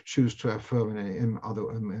will choose to affirm in other.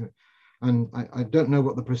 And I don't know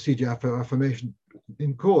what the procedure for affirmation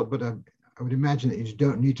in court, but I would imagine that you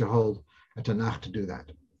don't need to hold a Tanakh to do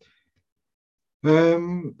that.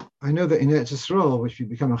 I know that in Eretz Yisrael, which you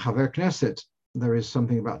become a Chaver Knesset, there is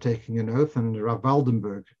something about taking an oath, and Rav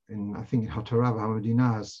Waldenberg, I think in Hatarav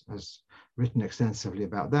HaMedina has written extensively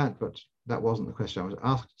about that, but that wasn't the question I was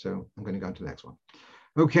asked, so I'm going to go on to the next one.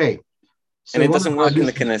 Okay. So and it doesn't work in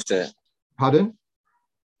the Knesset. Pardon?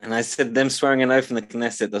 And I said them swearing an oath in the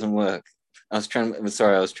Knesset doesn't work. I was trying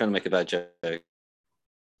to make a bad joke.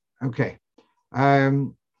 Okay.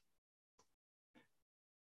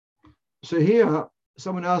 So here,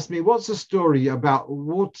 someone asked me, what's the story about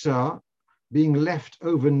water being left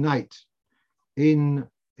overnight in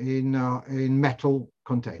metal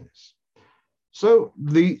containers? So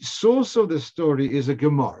the source of the story is a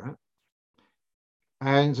Gemara,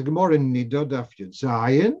 and it's a Gemara in Nidot Daf Yud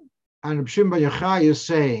Zayin, and Reb Shimon Bar Yochai is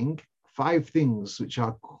saying 5 things which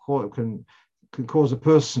can cause a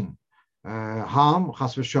person harm,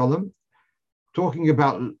 chas v'shalom, talking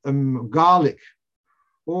about garlic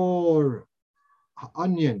or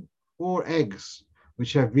onion or eggs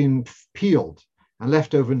which have been peeled and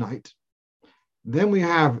left overnight. Then we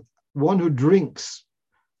have one who drinks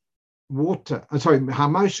water,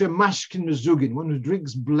 hamasha mashkin mezugin, one who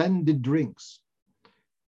drinks blended drinks.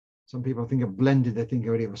 Some people think of blended, they think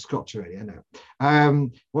already of a scotch already, I know.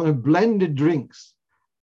 One who blended drinks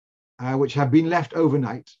which have been left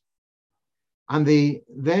overnight. And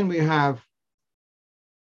then we have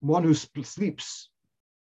one who sleeps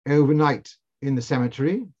overnight in the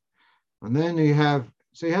cemetery. And then he has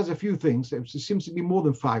a few things. It seems to be more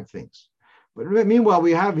than 5 things. But meanwhile,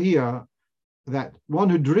 we have here that one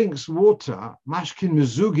who drinks water, mashkin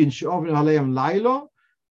mezugin she'ovin aleim lailo.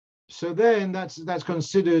 So then that's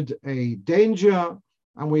considered a danger,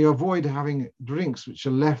 and we avoid having drinks which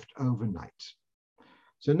are left overnight.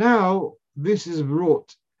 So now this is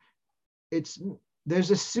brought.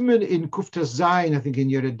 There's a simon in Kufta Zayin, I think in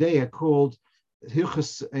Yeridea, called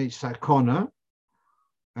Hilchas Sakona,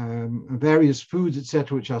 various foods,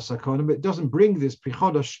 etc., which are Sakona, but it doesn't bring this. Pri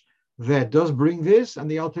Chodosh there does bring this, and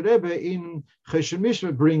the Alter Rebbe in Chesed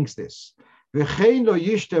Mishra brings this. V'chein lo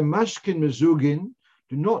yishte mashkin mezugin,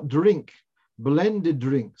 do not drink blended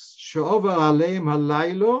drinks, she'over aleim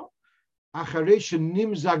halaylo, acharei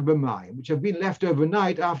shenimzag b'mayim, which have been left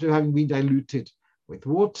overnight after having been diluted with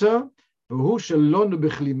water. This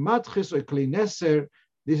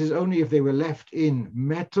is only if they were left in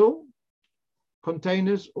metal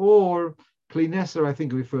containers, or klineser, I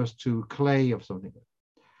think, refers to clay or something.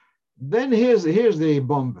 Then here's the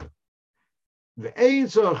bomber. Here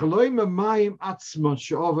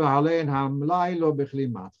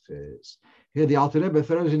the Alter Rebbe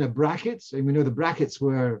throws in a brackets, and we know the brackets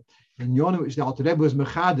were in Yonah, which the Alter Rebbe was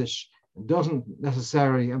mechadish, and doesn't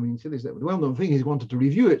necessarily, I mean, it's a well-known thing, he wanted to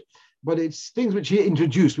review it, but it's things which he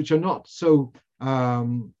introduced, which are not so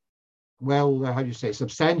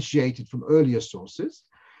substantiated from earlier sources.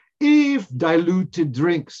 If diluted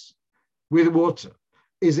drinks with water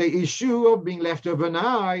is an issue of being left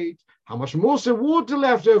overnight, how much more so water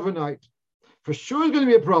left overnight? For sure it's going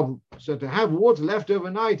to be a problem. So to have water left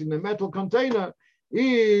overnight in a metal container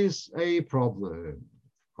is a problem.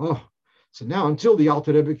 Oh, so now until the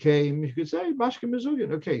Alter Rebbe came, you could say, Mashke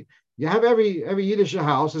Mezugin, okay, you have every Yiddish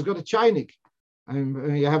house has got a chaynik,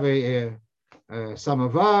 and you have a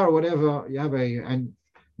samovar or whatever, and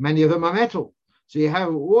many of them are metal. So you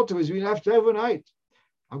have water which has been left overnight.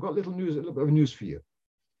 I've got a little bit of news for you.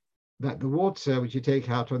 That the water which you take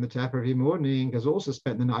out on the tap every morning has also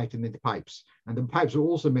spent the night in the pipes, and the pipes are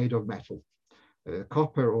also made of metal,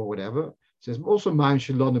 copper or whatever. It says also ma'im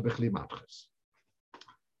shelona b'chli matches.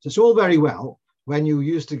 So it's all very well when you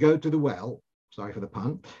used to go to the well, sorry for the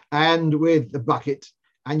pun, and with the bucket,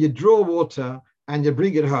 and you draw water and you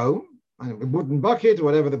bring it home, and a wooden bucket, or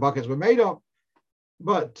whatever the buckets were made of.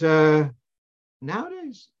 But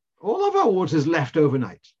nowadays, all of our water is left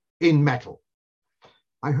overnight in metal.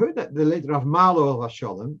 I heard that the late Rav Malo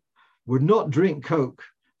Vasholem would not drink Coke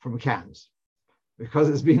from cans because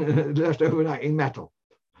it's been left overnight in metal.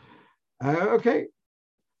 Okay.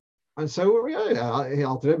 And so,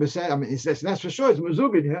 Alter Rebbe said, I mean, that's for sure, it's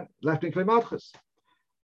Mezugin, yeah, left in Klimatchus.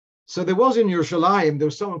 So there was in Yerushalayim, there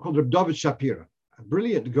was someone called Reb David Shapira, a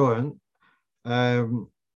brilliant Goen.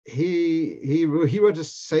 He wrote a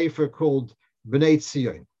sefer called B'nai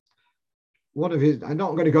Tzion. One of his, I'm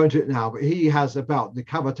not going to go into it now, but he has about the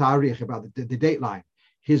Kavat Arich, about the date line.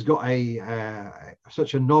 He's got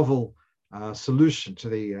such a novel solution to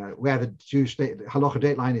the where the Jewish halacha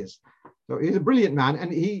date line is. So he's a brilliant man,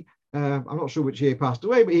 and he, I'm not sure which year he passed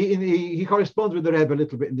away, but he corresponds with the Rebbe a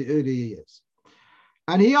little bit in the early years.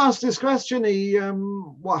 And he asked this question: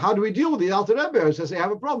 how do we deal with the Alter Rebbe? He says they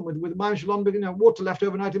have a problem with Ma'im Shalom, water left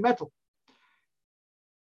overnight in metal.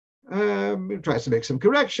 He tries to make some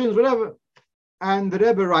corrections, whatever. And the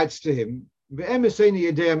Rebbe writes to him, I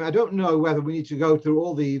don't know whether we need to go through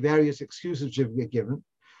all the various excuses which have been given.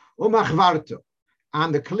 umachvarto.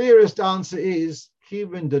 And the clearest answer is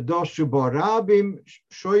kiven dedoshu borabim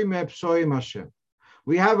shoime psoim Hashem.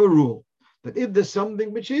 We have a rule that if there's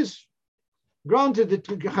something which is granted that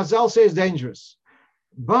Chazal says dangerous,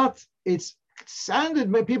 but it's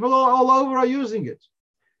standard, people all over are using it,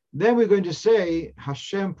 then we're going to say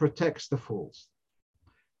Hashem protects the fools.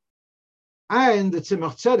 And the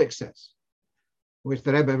Tzemach Tzedek says, which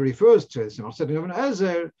the Rebbe refers to as Tzemach Tzedek Ibn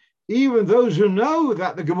Ezer, even those who know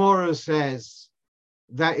that the Gemara says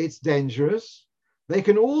that it's dangerous, they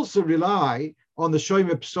can also rely on the Shoim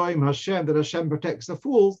Psoim Hashem, that Hashem protects the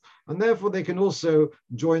fools, and therefore they can also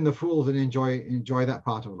join the fools and enjoy that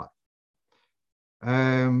part of life.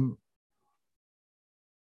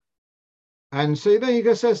 And so then he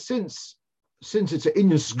says, since it's an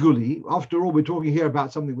Inyan Sguli, after all, we're talking here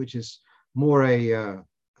about something which is more a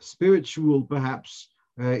spiritual, perhaps,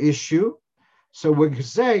 issue. So we can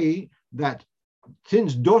say that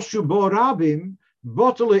since Doshu Bo Rabim,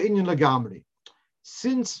 Bottle Inyan Lagamri,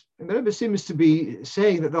 since, and the Rebbe seems to be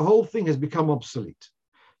saying that the whole thing has become obsolete.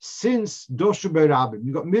 Since Doshu Bo Rabim,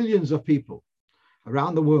 you've got millions of people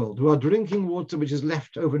around the world who are drinking water which is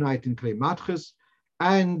left overnight in Klei Matches,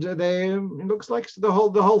 and it looks like the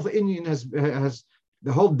whole Indian has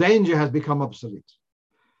the whole danger has become obsolete.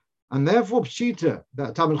 And therefore, Pshita,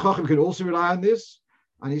 that Talmid Chacham can also rely on this.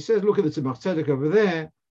 And he says, look at the Tzemach Tzedek over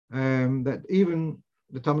there, that even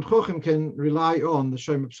the Talmid Chacham can rely on the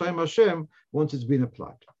Shoim Psoim Hashem once it's been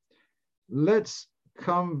applied. Let's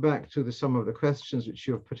come back to some of the questions which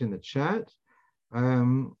you have put in the chat.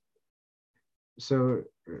 So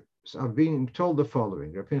I've been told the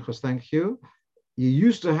following. Rav Pinchas, thank you. You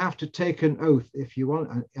used to have to take an oath if you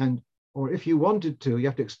want, or if you wanted to, you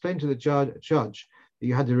have to explain to the judge that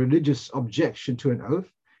you had a religious objection to an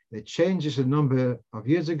oath. They changed this a number of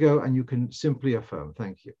years ago, and you can simply affirm.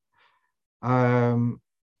 Thank you.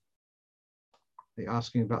 They're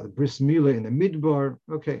asking about the bris milah in the midbar.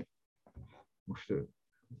 Okay, we'll have to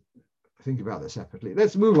think about that separately.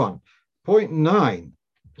 Let's move on. Point 9.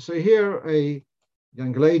 So here a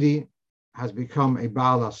young lady has become a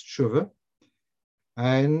Baalas Tshuva,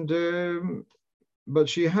 and but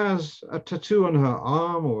she has a tattoo on her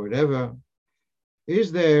arm or whatever.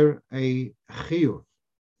 Is there a chiyuv?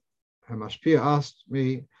 Her mashpia asked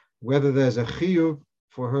me whether there's a chiyuv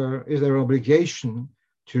for her. Is there an obligation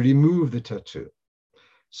to remove the tattoo?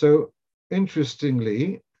 So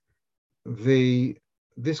interestingly,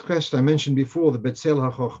 this question I mentioned before, the Betzel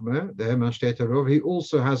HaChochmah, the Hermann Steter Rov, he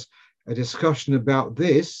also has a discussion about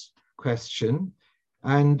this question,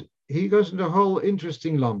 and he goes into a whole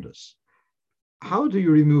interesting lamdas. How do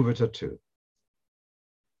you remove a tattoo?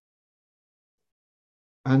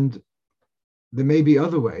 And there may be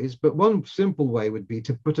other ways, but one simple way would be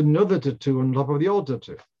to put another tattoo on top of the old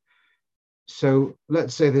tattoo. So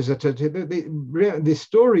let's say there's a tattoo, the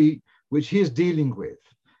story which he is dealing with,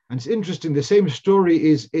 and it's interesting, the same story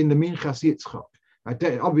is in the Minchas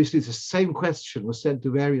Yitzchak. Obviously, it's the same question was sent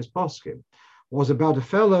to various poskim, was about a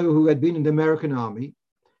fellow who had been in the American army,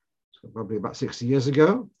 probably about 60 years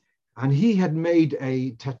ago, and he had made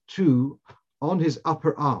a tattoo on his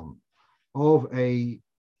upper arm of a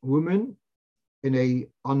woman in a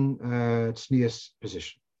tznius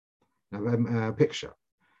position, a picture.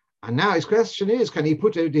 And now his question is, can he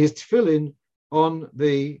put his tefillin on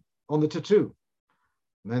the tattoo?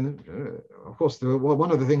 And then, of course,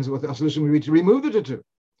 one of the things with a solution would be to remove the tattoo.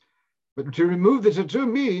 But to remove the tattoo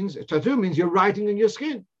means you're writing in your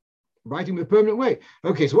skin, writing the permanent way.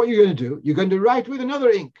 Okay, so what you're going to do, you're going to write with another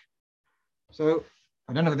ink. So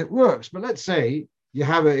I don't know if it works, but let's say you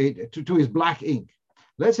have a tattoo is black ink.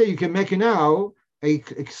 Let's say you can make now a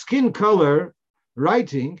skin color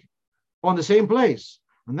writing on the same place,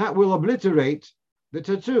 and that will obliterate the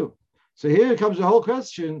tattoo. So here comes the whole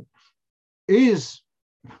question: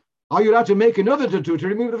 are you allowed to make another tattoo to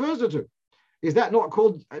remove the first tattoo? Is that not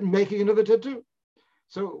called making another tattoo?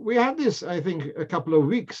 So we had this, I think, a couple of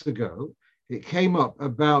weeks ago. It came up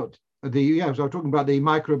about so I was talking about the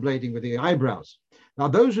microblading with the eyebrows. Now,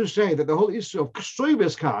 those who say that the whole issue of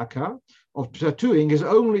k'soibes ka'aka, of tattooing, is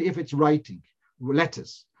only if it's writing,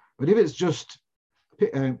 letters. But if it's just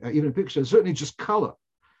even a picture, certainly just color,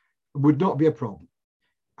 would not be a problem.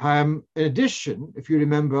 In addition, if you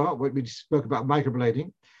remember what we spoke about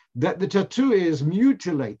microblading, that the tattoo is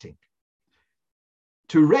mutilating.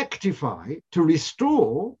 To rectify, to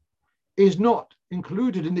restore, is not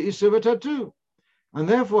included in the issue of a tattoo. And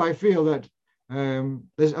therefore, I feel that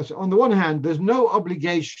there's, on the one hand, there's no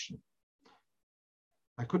obligation.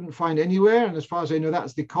 I couldn't find anywhere, and as far as I know,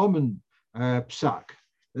 that's the common psak.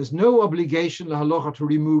 There's no obligation, la halacha, to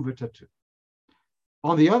remove a tattoo.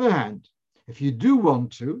 On the other hand, if you do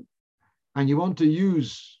want to, and you want to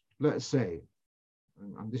use, let's say,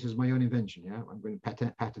 and this is my own invention, yeah, I'm going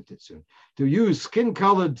to patent it soon, to use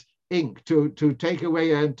skin-colored ink to take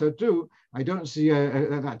away a tattoo, I don't see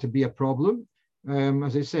that to be a problem.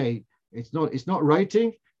 As I say, it's not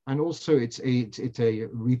writing, and also it's a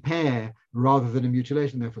repair rather than a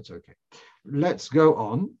mutilation, therefore it's okay. Let's go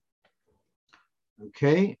on.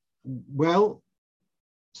 Okay, well,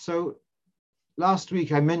 so last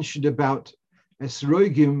week I mentioned about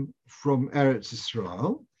esrogim from Eretz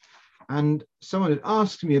Yisrael, and someone had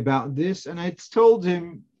asked me about this, and I told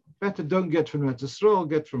him, better don't get from Eretz Yisrael,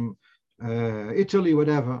 get from Italy,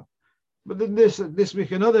 whatever. But then this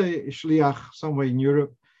week, another shliach somewhere in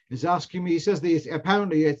Europe is asking me, he says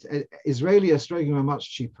apparently Israeli esrogim are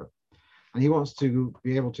much cheaper, and he wants to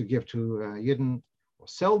be able to give to Yidden or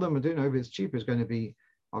sell them. I don't know if it's cheaper. It's going to be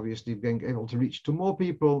obviously being able to reach to more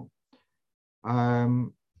people.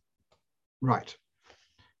 Right.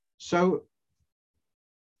 So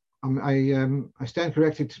I stand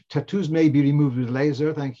corrected. Tattoos may be removed with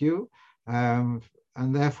laser. Thank you. And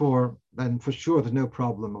therefore, then for sure, there's no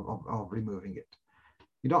problem of removing it.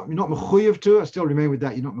 You're not mechuyev to. I still remain with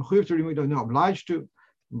that. You're not mechuyev to remove it. You're not obliged to.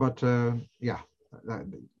 But yeah, that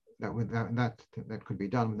could be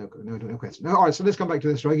done. No question. All right. So let's come back to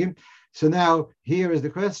this again. So now here is the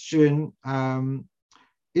question: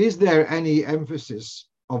 is there any emphasis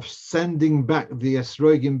of sending back the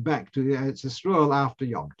esrogim back to Eretz Yisrael after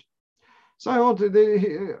Yom Tov? So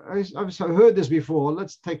I've heard this before.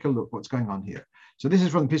 Let's take a look what's going on here. So this is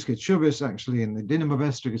from the Piskei Teshuvos, actually, in the Dinim of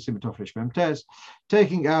Esrog, Simatov Resh Mem Tes,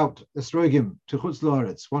 taking out esrogim to Chutz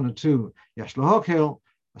La'aretz, 1 or 2, Yesh Lahokel,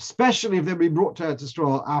 especially if they be brought to Eretz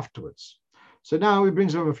Yisrael afterwards. So now he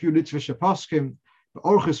brings over a few Litvish Poskim,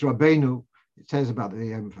 Orchis Rabbeinu, it says about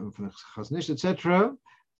the from the Chazon Ish, etc.,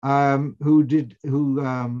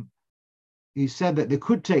 he said that they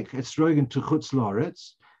could take esrogim to Chutz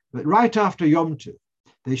La'aretz, but right after Yom Tov,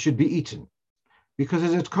 they should be eaten, because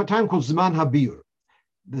there's a time called Zman Habir.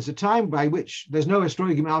 There's a time by which there's no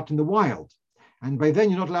esrogim out in the wild, and by then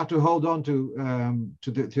you're not allowed to hold on to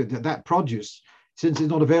that produce since it's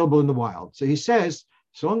not available in the wild. So he says,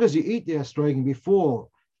 so long as you eat the esrogim before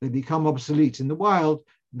they become obsolete in the wild,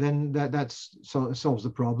 then that solves the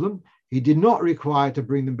problem. He did not require to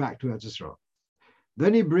bring them back to Eretz Yisrael.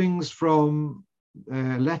 Then he brings from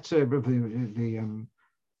a letter, the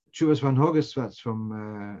Tshuvas van Hogus, that's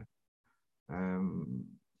from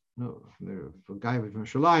the guy from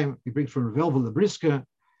Shalayim. He brings from Revelvel the Brisker.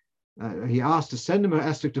 He asked to send him an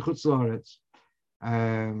esrog to Chutz La'aretz,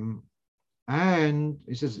 and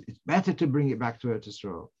he says it's better to bring it back to Eretz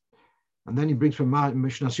Yisrael. And then he brings from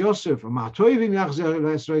Mishnas Yosef,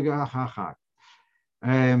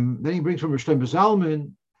 then he brings from Shlomo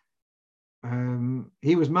Zalman.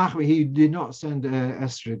 He did not send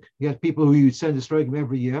esrog. He had people who would send esrogim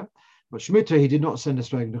every year, but Shemitah he did not send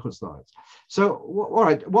esrogim to Chutz La'aretz. So, all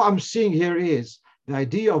right, what I'm seeing here is the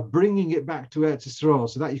idea of bringing it back to Eretz Yisrael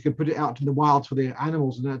so that you can put it out in the wild for the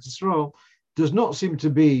animals in Eretz Yisrael does not seem to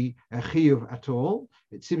be a chiyuv at all.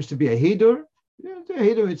 It seems to be a hidur.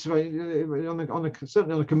 It's certainly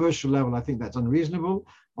on a commercial level, I think that's unreasonable.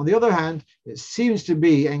 On the other hand, it seems to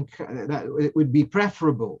be that it would be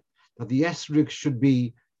preferable that the esrog should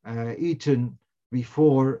be eaten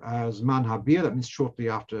before Zman Habir, that means shortly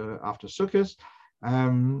after Sukkot.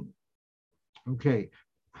 Okay,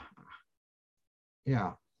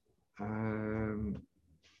 yeah,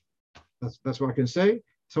 that's what I can say.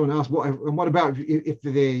 Someone asked, what about if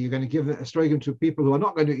you're going to give esrogim to people who are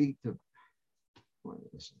not going to eat them?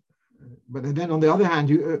 But then on the other hand,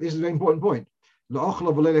 this is a very important point.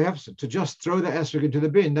 To just throw the esrog into the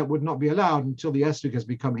bin, that would not be allowed until the esrog has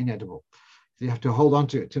become inedible. So you have to hold on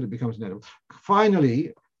to it till it becomes inedible.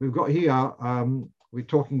 Finally, we've got here, we're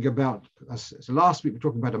talking about, so last week we were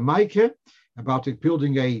talking about a maikeh, about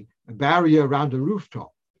building a barrier around a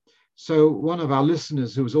rooftop. So one of our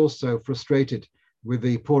listeners who was also frustrated with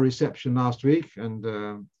the poor reception last week, and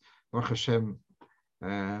Baruch Hashem,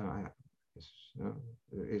 I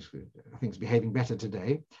think is behaving better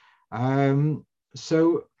today.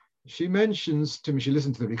 So she mentions to me, she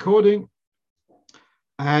listened to the recording,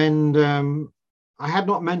 and I had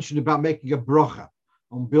not mentioned about making a bracha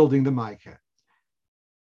on building the maikeh.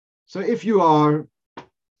 So if you are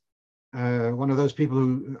one of those people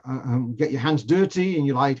who get your hands dirty and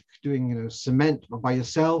you like doing cement by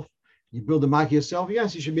yourself, you build the maikeh yourself,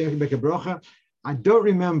 yes, you should be able to make a bracha. I don't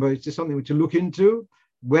remember, it's just something to look into,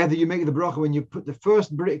 whether you make the bracha when you put the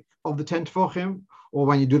first brick of the 10 tefachim or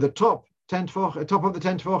when you do the top of the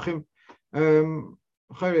 10 tefachim.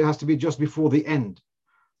 It has to be just before the end,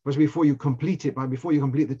 just before you complete it, before you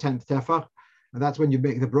complete the 10th tefach. and that's when you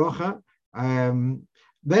make the bracha.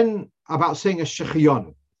 Then about saying a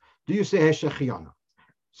shechianu. Do you say a shechianu?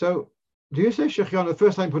 So do you say shechianu the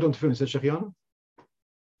first time you put on tefillin? Say shechianu.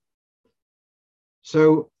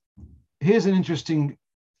 So here's an interesting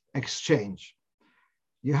exchange.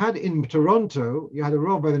 You had in Toronto, you had a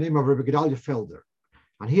Rav by the name of Rabbi Gedalia Felder,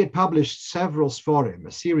 and he had published several Sforim,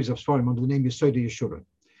 a series of Sforim under the name Yesodei Yeshurun.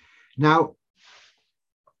 Now,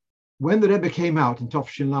 when the Rebbe came out in Tov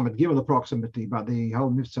Shin Lamed Gimel approximately about the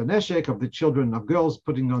whole Mitzvah Neshek of the children of girls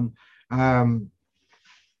putting on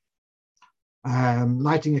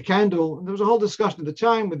lighting a candle, and there was a whole discussion at the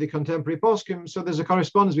time with the contemporary poskim. So there's a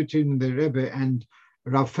correspondence between the Rebbe and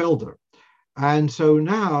Rav Felder, and so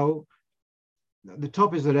now the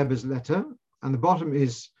top is the Rebbe's letter and the bottom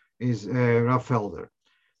is Rav Felder.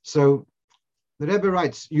 So the Rebbe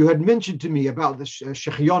writes, you had mentioned to me about the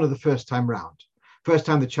Shechianu the first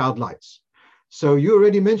time the child lights. So you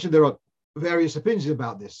already mentioned there are various opinions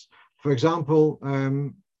about this. For example,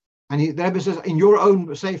 the Rebbe says in your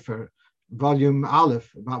own Sefer, volume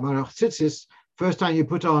Aleph, about Marach Tzitzis, first time you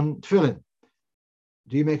put on tefillin,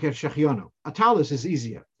 do you make a Shechianu? A talus is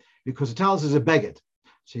easier because a talus is a beged.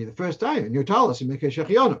 See, the first time in your talus you make a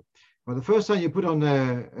Shechianu. But the first time you put on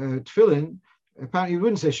tefillin, apparently you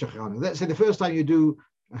wouldn't say Shechianu. Let's say the first time you do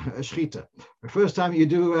a Shchita, the first time you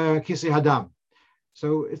do Kisei Hadam.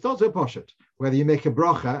 So it's not so poshet whether you make a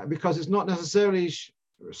bracha because it's not necessarily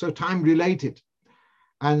so time related.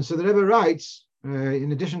 And so the Rebbe writes,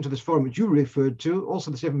 in addition to this forum which you referred to, also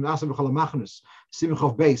the Sefer Ma'aseh B'chol HaMachnos,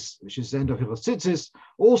 Simchov Beis, which is the end of Hilchos Tzitzis,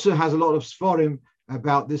 also has a lot of sforim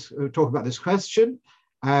about this, talk about this question.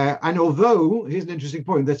 And although, here's an interesting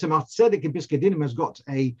point, that Tzemach Tzedek in Piskei Dinim has got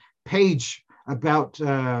a page about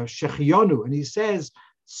Shechianu, and he says,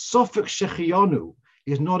 Sofek Shechianu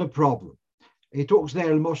is not a problem. He talks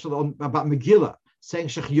there about Megillah, saying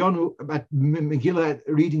Shechianu, about Megillah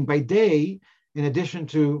reading by day, in addition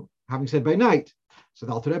to having said by night. So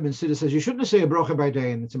the Alter Rebbe in Siddur says you shouldn't say a bracha by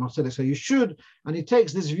day, and the Tzemach Tzedek says you should. And he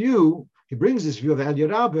takes this view, he brings this view of the Eliyah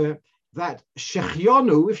Rabbah, that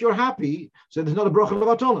Shechianu, if you're happy, so there's not a bracha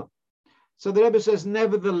levatona. So the Rebbe says,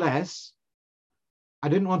 nevertheless, I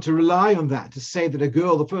didn't want to rely on that to say that a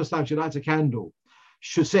girl, the first time she lights a candle,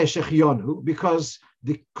 should say Shechianu, because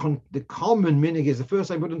the common minig is the first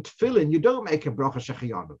time you put on tefillin, you don't make a bracha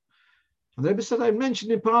Shechianu. And the Rebbe said, I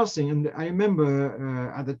mentioned in passing, and I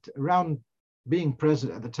remember around being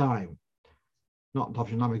present at the time, not Tov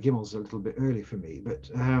Shin Lamed Gimel is a little bit early for me, but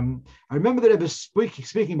I remember the Rebbe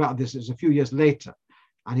speaking about this. It was a few years later,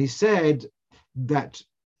 and he said that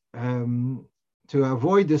to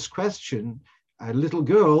avoid this question, a little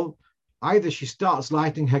girl, either she starts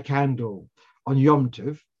lighting her candle on Yom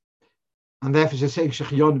Tov, and therefore she's saying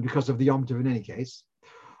Shechianu because of the Yom Tov in any case,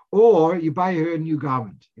 or you buy her a new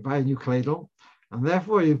garment, you buy a new cradle, and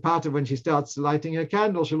therefore in part of when she starts lighting her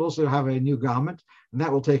candle, she'll also have a new garment, and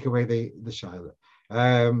that will take away the shaila.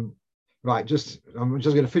 Right, I'm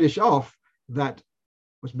just going to finish off that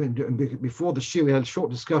was been before the shir. We had a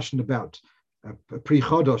short discussion about a Pri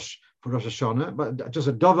Chodosh for Rosh Hashanah, but just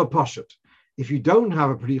a Dover Poshet. If you don't have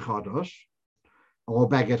a Pri Chodosh or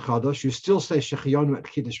Beged Chodosh, you still say Shechianu at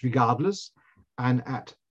Kiddush regardless, and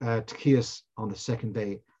at Tkiyas on the second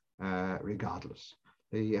day regardless.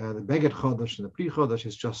 The Beged Chodosh and the Pri Chodosh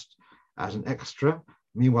is just as an extra.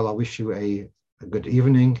 Meanwhile, I wish you a good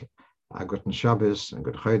evening, a good Shabbos, a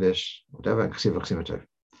good Chodesh, whatever.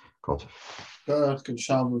 Good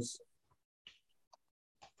Shabbos.